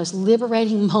one of the most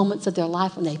liberating moments of their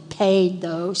life when they paid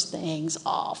those things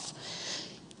off.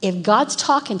 If God's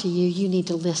talking to you, you need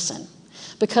to listen.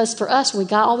 Because for us, we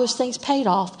got all those things paid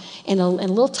off, and a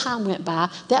little time went by.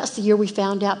 That's the year we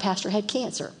found out Pastor had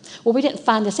cancer. Well, we didn't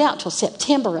find this out until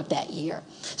September of that year.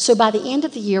 So by the end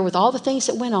of the year, with all the things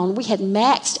that went on, we had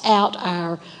maxed out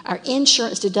our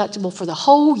insurance deductible for the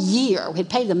whole year. We had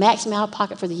paid the maximum out of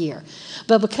pocket for the year.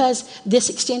 But because this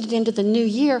extended into the new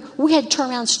year, we had to turn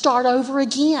around and start over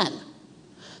again.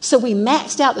 So we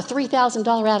maxed out the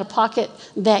 $3,000 out of pocket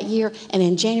that year, and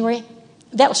in January,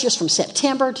 that was just from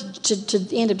September to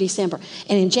the end of December.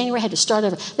 And in January, I had to start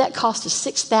over. That cost us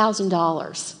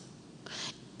 $6,000.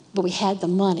 But we had the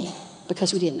money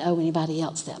because we didn't owe anybody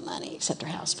else that money except our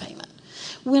house payment.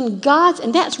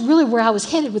 And that's really where I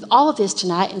was headed with all of this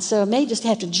tonight, and so I may just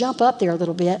have to jump up there a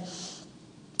little bit,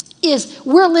 is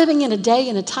we're living in a day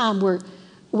and a time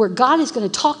where God is going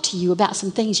to talk to you about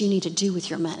some things you need to do with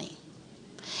your money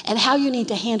and how you need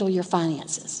to handle your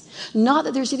finances. Not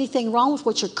that there's anything wrong with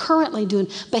what you're currently doing,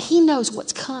 but He knows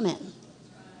what's coming.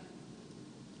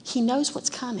 He knows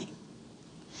what's coming.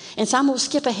 And so I'm going to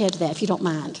skip ahead to that, if you don't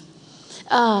mind.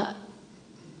 And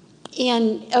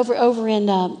over in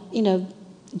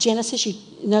Genesis, you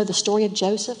know the story of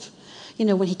Joseph.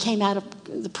 When he came out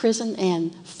of the prison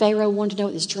and Pharaoh wanted to know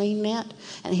what his dream meant,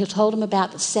 and he told him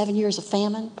about the 7 years of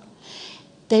famine.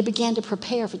 They began to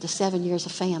prepare for the 7 years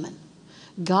of famine.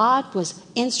 God was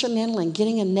instrumental in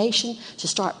getting a nation to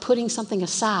start putting something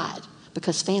aside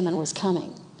because famine was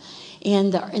coming.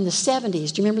 In the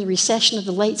 70s, do you remember the recession of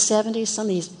the late 70s? Some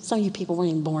of you people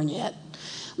weren't even born yet.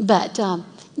 But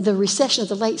the recession of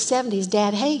the late 70s,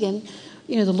 Dad Hagin,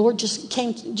 the Lord just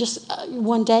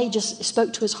one day just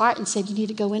spoke to his heart and said, you need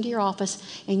to go into your office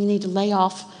and you need to lay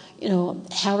off,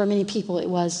 however many people it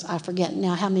was. I forget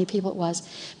now how many people it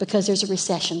was, because there's a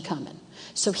recession coming.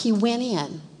 So he went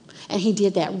in. And he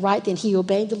did that right then. He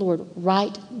obeyed the Lord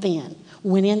right then.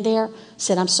 Went in there,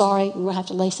 said, I'm sorry, we're going to have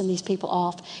to lay some of these people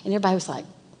off. And everybody was like,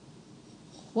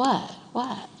 what?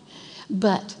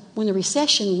 But when the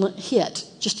recession hit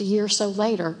just a year or so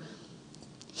later,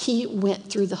 he went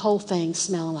through the whole thing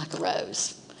smelling like a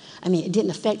rose. I mean, it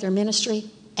didn't affect their ministry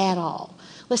at all.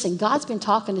 Listen, God's been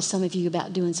talking to some of you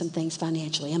about doing some things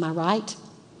financially. Am I right?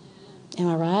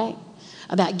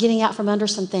 About getting out from under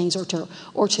some things, or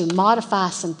to modify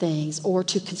some things, or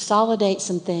to consolidate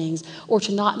some things, or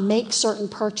to not make certain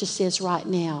purchases right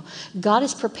now. God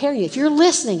is preparing you. If you're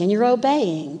listening and you're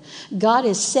obeying, God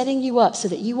is setting you up so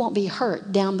that you won't be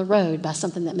hurt down the road by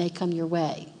something that may come your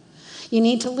way. You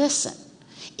need to listen.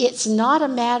 It's not a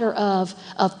matter of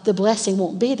the blessing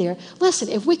won't be there. Listen,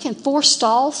 if we can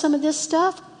forestall some of this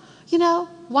stuff,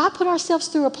 why put ourselves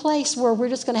through a place where we're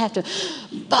just going to have to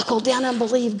buckle down and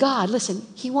believe God? Listen,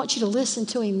 He wants you to listen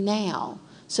to Him now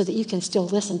so that you can still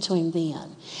listen to Him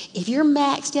then. If you're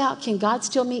maxed out, can God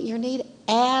still meet your need?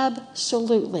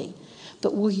 Absolutely.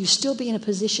 But will you still be in a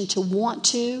position to want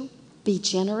to be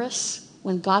generous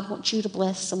when God wants you to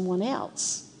bless someone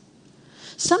else?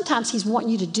 Sometimes He's wanting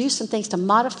you to do some things to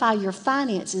modify your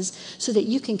finances so that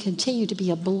you can continue to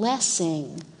be a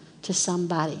blessing to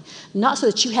somebody, not so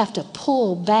that you have to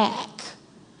pull back.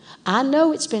 I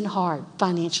know it's been hard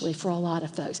financially for a lot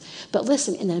of folks, but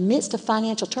listen, in the midst of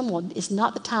financial turmoil, it's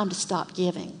not the time to stop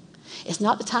giving. It's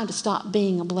not the time to stop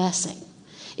being a blessing.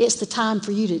 It's the time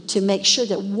for you to make sure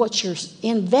that what you're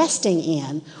investing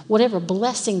in, whatever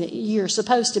blessing that you're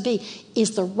supposed to be,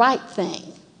 is the right thing.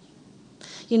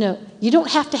 You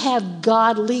don't have to have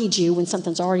God lead you when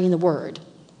something's already in the Word.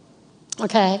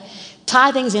 Okay?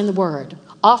 Tithing's in the Word.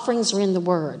 Offerings are in the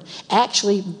Word.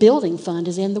 Actually, building fund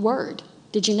is in the Word.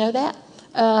 Did you know that?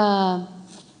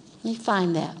 Let me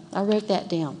find that. I wrote that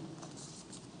down.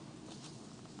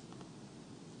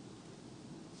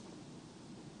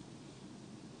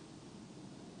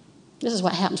 This is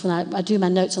what happens when I do my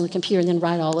notes on the computer and then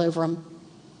write all over them.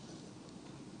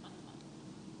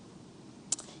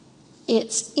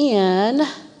 It's in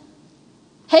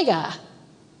Haggai.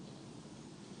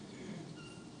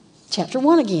 Chapter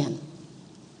 1 again.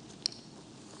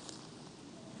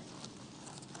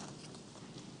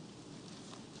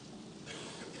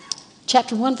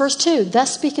 Chapter 1, verse 2,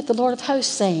 thus speaketh the Lord of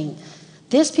hosts, saying,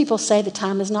 this people say the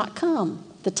time is not come,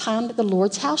 the time that the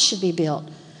Lord's house should be built.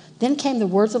 Then came the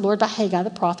word of the Lord by Haggai the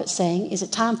prophet, saying, is it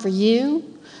time for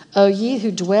you, O ye who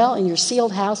dwell in your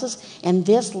sealed houses, and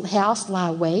this house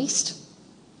lie waste?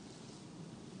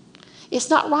 It's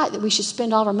not right that we should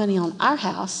spend all our money on our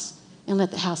house and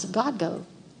let the house of God go.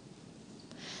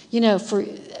 You know, for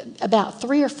about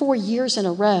 3 or 4 years in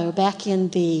a row, back in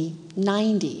the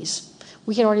 90s,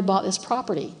 we had already bought this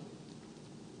property.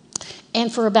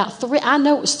 And for about I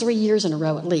know it was 3 years in a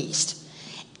row at least,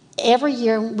 every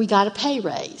year we got a pay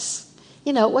raise.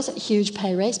 You know, it wasn't a huge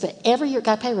pay raise, but every year it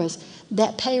got a pay raise.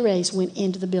 That pay raise went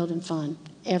into the building fund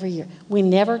every year. We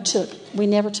never took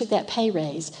that pay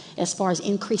raise as far as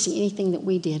increasing anything that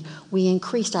we did. We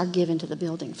increased our giving to the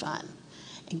building fund.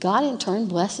 And God in turn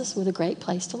blessed us with a great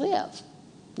place to live.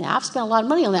 Now, I've spent a lot of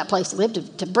money on that place to live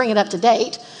to bring it up to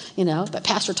date, you know, but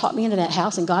Pastor taught me into that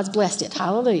house and God's blessed it.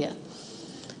 Hallelujah.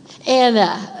 And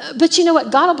but you know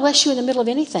what? God will bless you in the middle of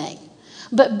anything.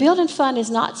 But building fund is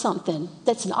not something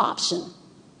that's an option.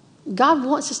 God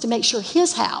wants us to make sure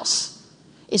his house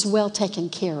is well taken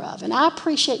care of. And I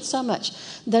appreciate so much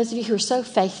those of you who are so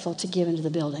faithful to give into the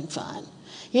building fund.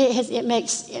 It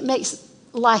makes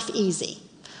life easy.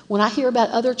 When I hear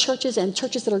about other churches and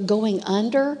churches that are going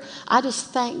under, I just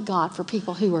thank God for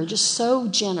people who are just so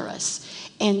generous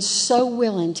and so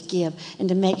willing to give and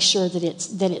to make sure that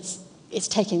it's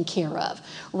taken care of.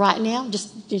 Right now,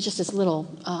 just this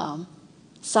little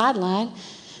sideline,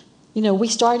 you know, we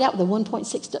started out with a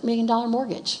 $1.6 million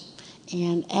mortgage.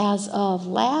 And as of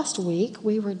last week,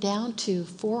 we were down to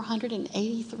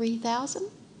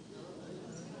 $483,000.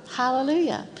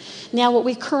 Hallelujah. Now, what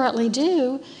we currently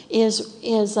do is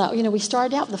we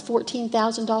started out with a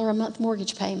 $14,000 a month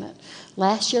mortgage payment.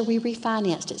 Last year, we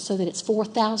refinanced it so that it's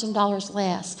 $4,000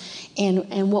 less.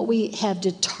 And what we have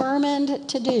determined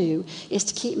to do is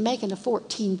to keep making a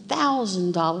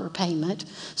 $14,000 payment.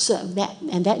 So that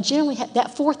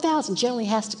 $4,000 generally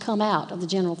has to come out of the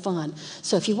general fund.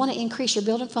 So if you want to increase your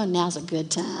building fund, now's a good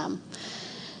time.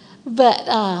 But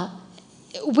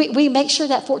we make sure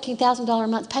that $14,000 a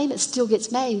month payment still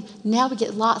gets made. Now we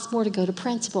get lots more to go to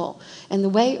principal. And the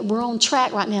way we're on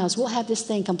track right now is we'll have this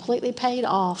thing completely paid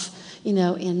off, you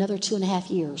know, in another 2.5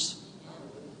 years.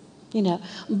 You know,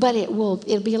 but it'll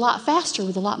be a lot faster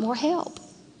with a lot more help.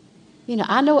 You know,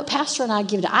 I know what Pastor and I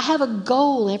give to. I have a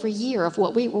goal every year of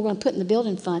what we're going to put in the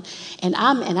building fund, and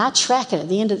I track it at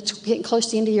the end of getting close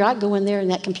to the end of the year. I go in there in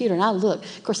that computer and I look.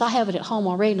 Of course, I have it at home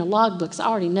already in the logbooks. I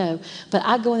already know, but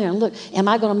I go in there and look. Am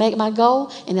I going to make my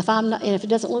goal? And if it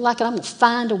doesn't look like it, I'm going to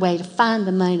find a way to find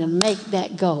the money to make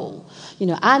that goal. You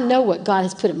know, I know what God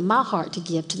has put in my heart to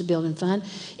give to the building fund,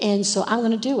 and so I'm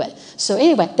going to do it. So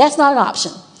anyway, that's not an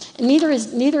option. Neither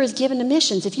is given to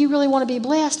missions. If you really want to be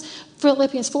blessed,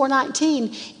 Philippians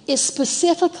 4:19 is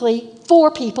specifically for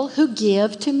people who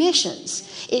give to missions.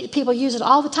 People use it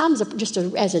all the time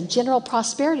as a general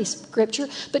prosperity scripture,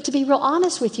 but to be real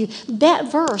honest with you,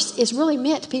 that verse is really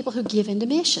meant to people who give into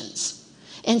missions.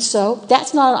 And so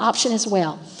that's not an option as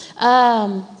well.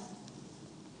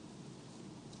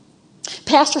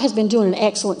 Pastor has been doing an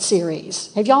excellent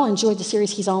series. Have y'all enjoyed the series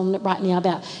he's on right now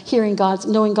about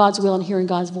knowing God's will and hearing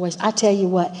God's voice? I tell you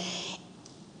what,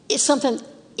 it's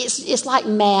like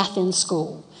math in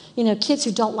school. You know, kids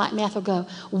who don't like math will go,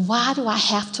 why do I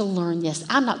have to learn this?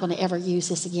 I'm not going to ever use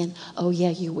this again. Oh,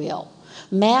 yeah, you will.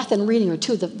 Math and reading are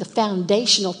two of the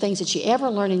foundational things that you ever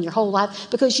learn in your whole life,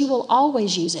 because you will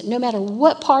always use it. No matter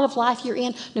what part of life you're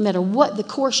in, no matter what the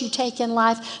course you take in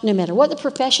life, no matter what the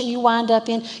profession you wind up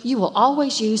in, you will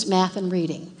always use math and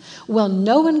reading. Well,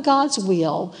 knowing God's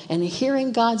will and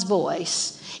hearing God's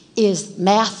voice is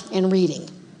math and reading,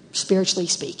 spiritually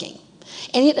speaking.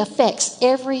 And it affects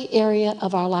every area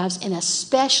of our lives, and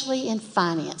especially in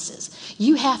finances.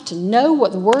 You have to know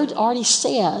what the Word already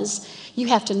says. You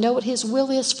have to know what His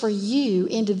will is for you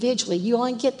individually. You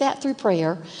only get that through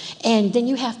prayer. And then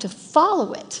you have to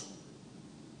follow it.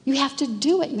 You have to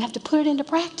do it. You have to put it into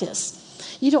practice.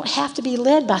 You don't have to be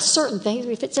led by certain things.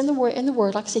 If it's in the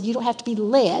Word, like I said, you don't have to be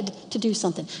led to do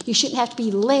something. You shouldn't have to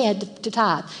be led to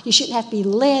tithe. You shouldn't have to be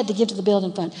led to give to the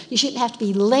building fund. You shouldn't have to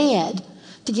be led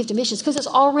to give to missions, because it's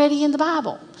already in the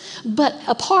Bible. But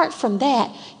apart from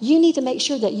that, you need to make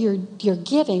sure that your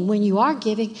giving, when you are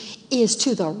giving, is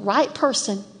to the right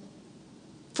person,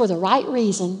 for the right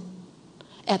reason,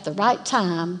 at the right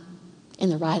time,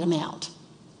 in the right amount.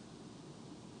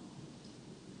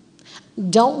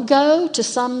 Don't go to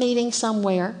some meeting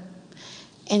somewhere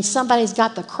and somebody's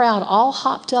got the crowd all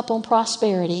hopped up on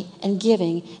prosperity and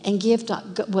giving, and give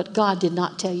what God did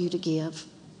not tell you to give.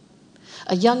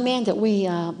 A young man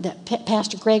that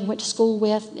Pastor Greg went to school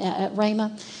with at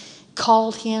Rhema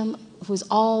called him, was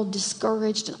all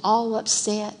discouraged and all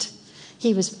upset.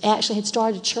 He had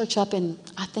started a church up in,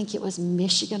 I think it was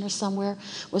Michigan or somewhere,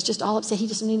 was just all upset. He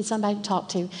just needed somebody to talk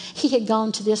to. He had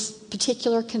gone to this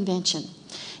particular convention,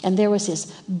 and there was this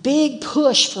big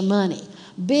push for money,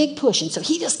 big push. And so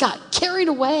he just got carried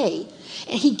away,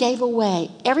 and he gave away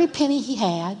every penny he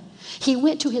had. He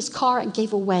went to his car and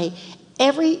gave away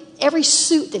every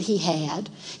suit that he had.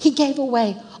 He gave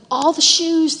away all the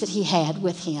shoes that he had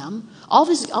with him, all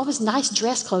his nice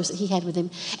dress clothes that he had with him,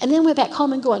 and then went back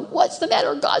home and going, "What's the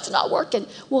matter? God's not working."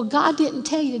 Well, God didn't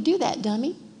tell you to do that,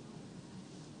 dummy.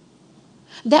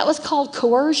 That was called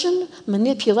coercion,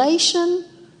 manipulation.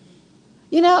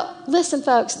 Listen,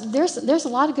 folks, there's a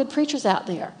lot of good preachers out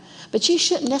there, but you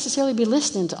shouldn't necessarily be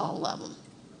listening to all of them.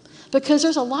 Because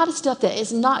there's a lot of stuff that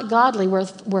is not godly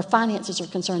where finances are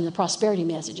concerned, the prosperity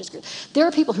messages. There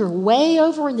are people who are way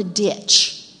over in the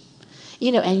ditch,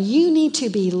 and you need to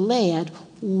be led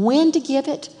when to give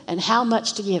it and how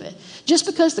much to give it. Just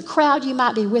because the crowd you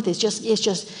might be with is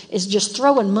just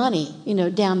throwing money,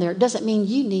 down there, doesn't mean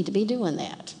you need to be doing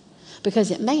that,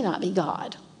 because it may not be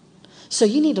God. So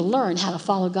you need to learn how to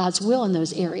follow God's will in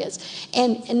those areas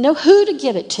and know who to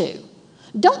give it to.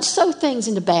 Don't sow things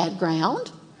into bad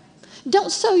ground.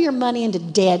 Don't sow your money into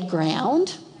dead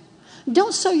ground.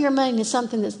 Don't sow your money into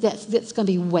something that's going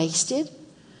to be wasted.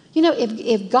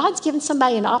 If God's given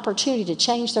somebody an opportunity to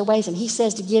change their ways and he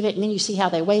says to give it, and then you see how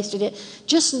they wasted it,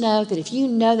 just know that if you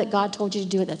know that God told you to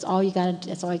do it, that's all you got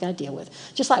to deal with.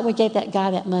 Just like we gave that guy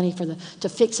that money to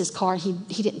fix his car, he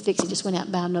didn't fix it, just went out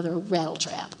and bought another rattle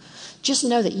trap. Just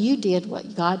know that you did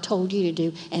what God told you to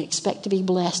do and expect to be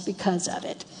blessed because of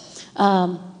it.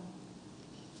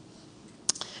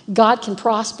 God can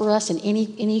prosper us in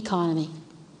any economy.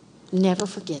 Never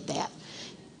forget that.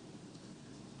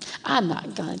 I'm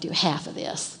not going to do half of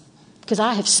this because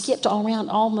I have skipped all around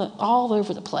all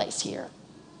over the place here.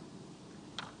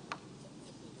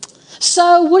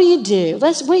 So what do you do?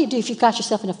 What do you do if you've got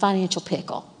yourself in a financial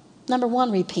pickle? Number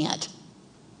one, repent.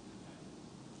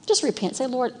 Just repent. Say,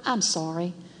 "Lord, I'm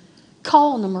sorry."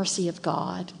 Call on the mercy of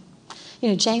God.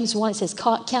 James 1, it says,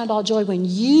 "Count it all joy when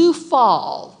you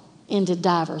fall into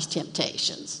diverse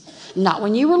temptations." Not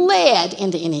when you were led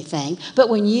into anything, but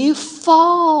when you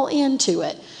fall into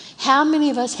it. How many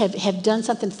of us have done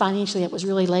something financially that was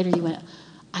really later you went,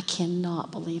 "I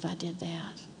cannot believe I did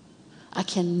that. I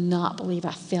cannot believe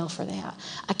I fell for that.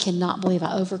 I cannot believe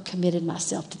I overcommitted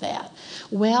myself to that."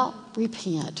 Well,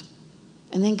 repent.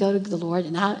 And then go to the Lord,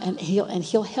 and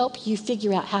He'll help you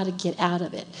figure out how to get out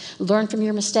of it. Learn from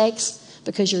your mistakes,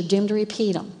 because you're doomed to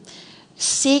repeat them.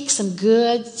 Seek some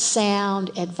good, sound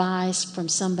advice from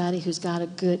somebody who's got a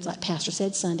good, like Pastor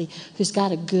said Sunday, who's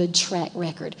got a good track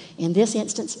record. In this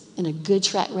instance, in a good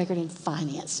track record in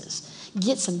finances.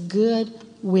 Get some good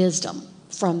wisdom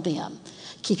from them.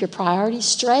 Keep your priorities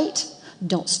straight.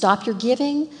 Don't stop your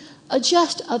giving.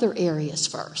 Adjust other areas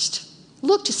first.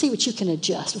 Look to see what you can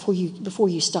adjust before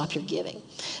you stop your giving.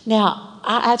 Now,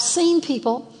 I've seen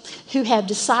people who have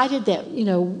decided that,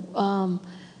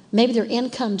 maybe their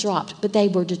income dropped, but they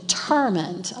were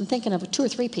determined. I'm thinking of 2 or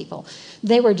 3 people.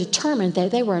 They were determined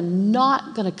that they were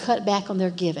not going to cut back on their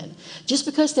giving. Just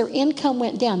because their income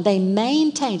went down, they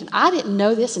maintained it. I didn't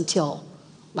know this until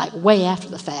way after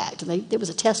the fact. It was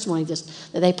a testimony that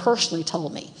they personally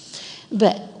told me.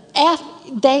 But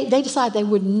they decided they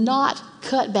would not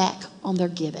cut back on their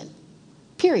giving.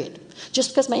 Period. Just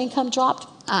because my income dropped,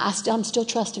 I'm still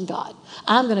trusting God.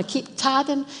 I'm going to keep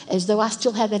tithing as though I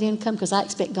still have that income because I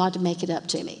expect God to make it up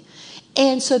to me.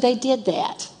 And so they did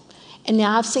that. And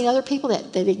now I've seen other people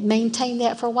that maintained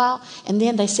that for a while, and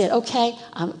then they said, "Okay,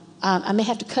 I may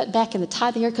have to cut back in the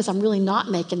tithing area because I'm really not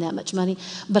making that much money,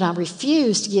 but I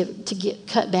refuse to get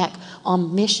cut back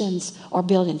on missions or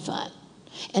building fund."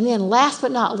 And then last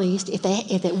but not least, if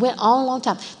it went on a long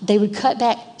time, they would cut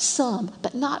back some,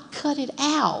 but not cut it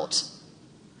out.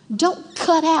 Don't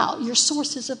cut out your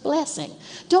sources of blessing.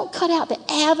 Don't cut out the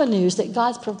avenues that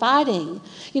God's providing,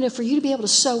 for you to be able to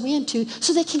sow into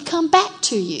so they can come back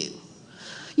to you.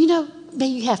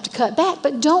 Maybe you have to cut back,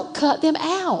 but don't cut them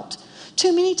out.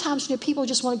 Too many times, people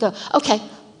just want to go, "Okay,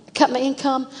 cut my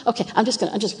income. Okay,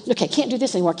 okay, can't do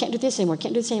this anymore, can't do this anymore,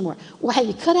 can't do this anymore." Well, have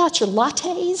you cut out your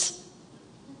lattes?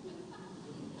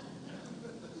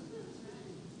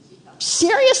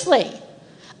 Seriously.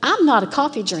 I'm not a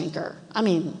coffee drinker. The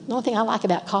only thing I like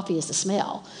about coffee is the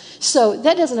smell. So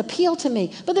that doesn't appeal to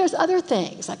me. But there's other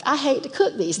things. Like, I hate to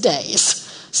cook these days.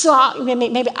 So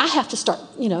maybe I have to start,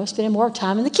 spending more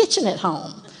time in the kitchen at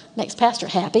home. Makes Pastor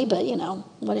happy, but,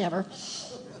 whatever.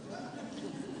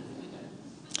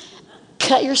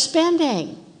 cut your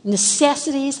spending.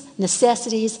 Necessities,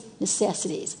 necessities,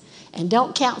 necessities. And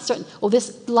don't count certain, well,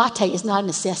 this latte is not a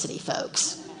necessity,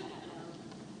 folks.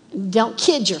 Don't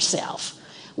kid yourself.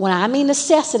 When I mean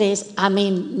necessities, I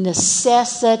mean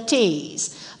necessities.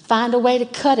 Find a way to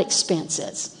cut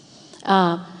expenses.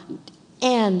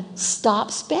 And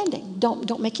stop spending.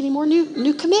 Don't make any more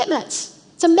new commitments.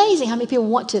 It's amazing how many people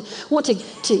want to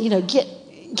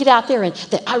get out there and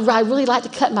I really like to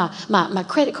cut my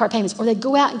credit card payments, or they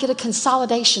go out and get a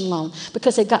consolidation loan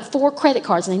because they've got 4 credit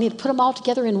cards and they need to put them all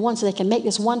together in one so they can make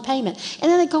this one payment, and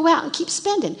then they go out and keep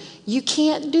spending. You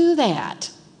can't do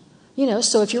that.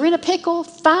 So if you're in a pickle,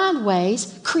 find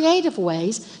ways, creative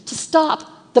ways to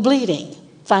stop the bleeding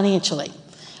financially.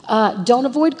 Don't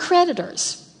avoid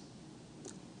creditors.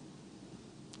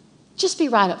 Just be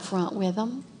right up front with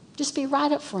them. Just be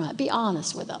right up front. Be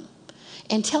honest with them.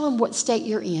 And tell them what state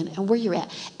you're in and where you're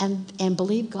at. And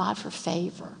believe God for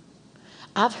favor.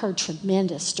 I've heard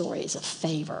tremendous stories of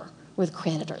favor with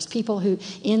creditors. People who,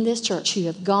 in this church, who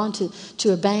have gone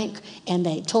to a bank and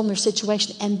they told them their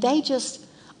situation, and they just,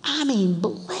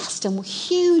 blessed them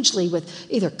hugely with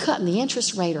either cutting the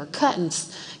interest rate or cutting,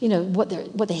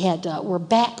 what they had were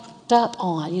backed up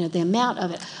on, the amount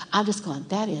of it. I'm just going,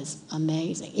 that is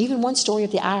amazing. Even one story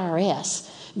of the IRS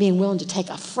being willing to take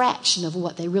a fraction of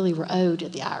what they really were owed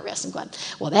at the IRS, and going,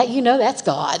 well, that's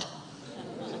God.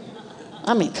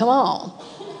 Come on.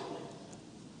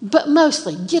 But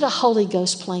mostly, get a Holy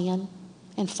Ghost plan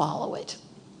and follow it.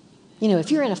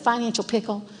 If you're in a financial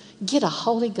pickle, get a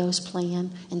Holy Ghost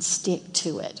plan and stick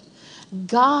to it.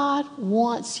 God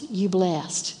wants you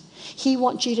blessed. He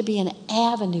wants you to be an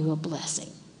avenue of blessing.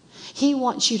 He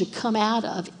wants you to come out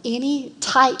of any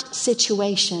tight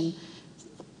situation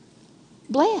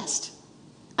blessed.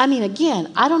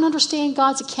 Again, I don't understand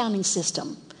God's accounting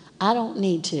system. I don't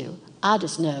need to. I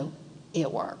just know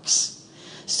it works.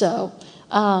 So,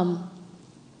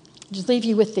 just leave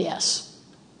you with this.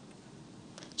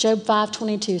 Job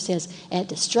 5:22 says, at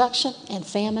destruction and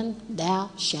famine thou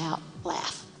shalt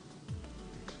laugh.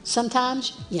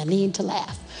 Sometimes you need to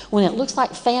laugh. When it looks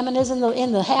like famine is in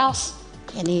the house,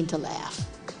 you need to laugh.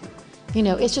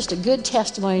 It's just a good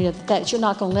testimony that you're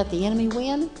not going to let the enemy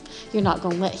win. You're not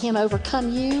going to let him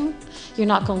overcome you. You're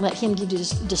not going to let him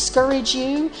discourage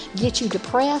you, get you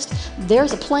depressed.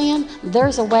 There's a plan.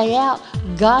 There's a way out.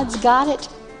 God's got it.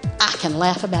 I can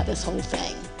laugh about this whole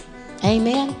thing.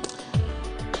 Amen.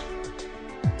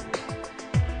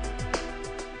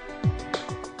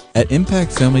 At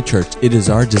Impact Family Church, it is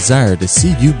our desire to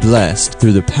see you blessed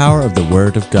through the power of the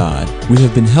Word of God. We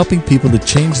have been helping people to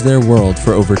change their world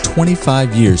for over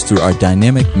 25 years through our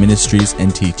dynamic ministries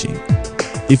and teaching.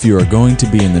 If you are going to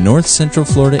be in the North Central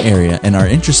Florida area and are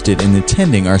interested in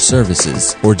attending our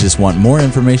services, or just want more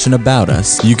information about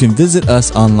us, you can visit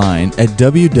us online at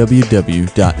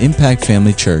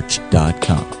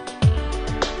www.impactfamilychurch.com.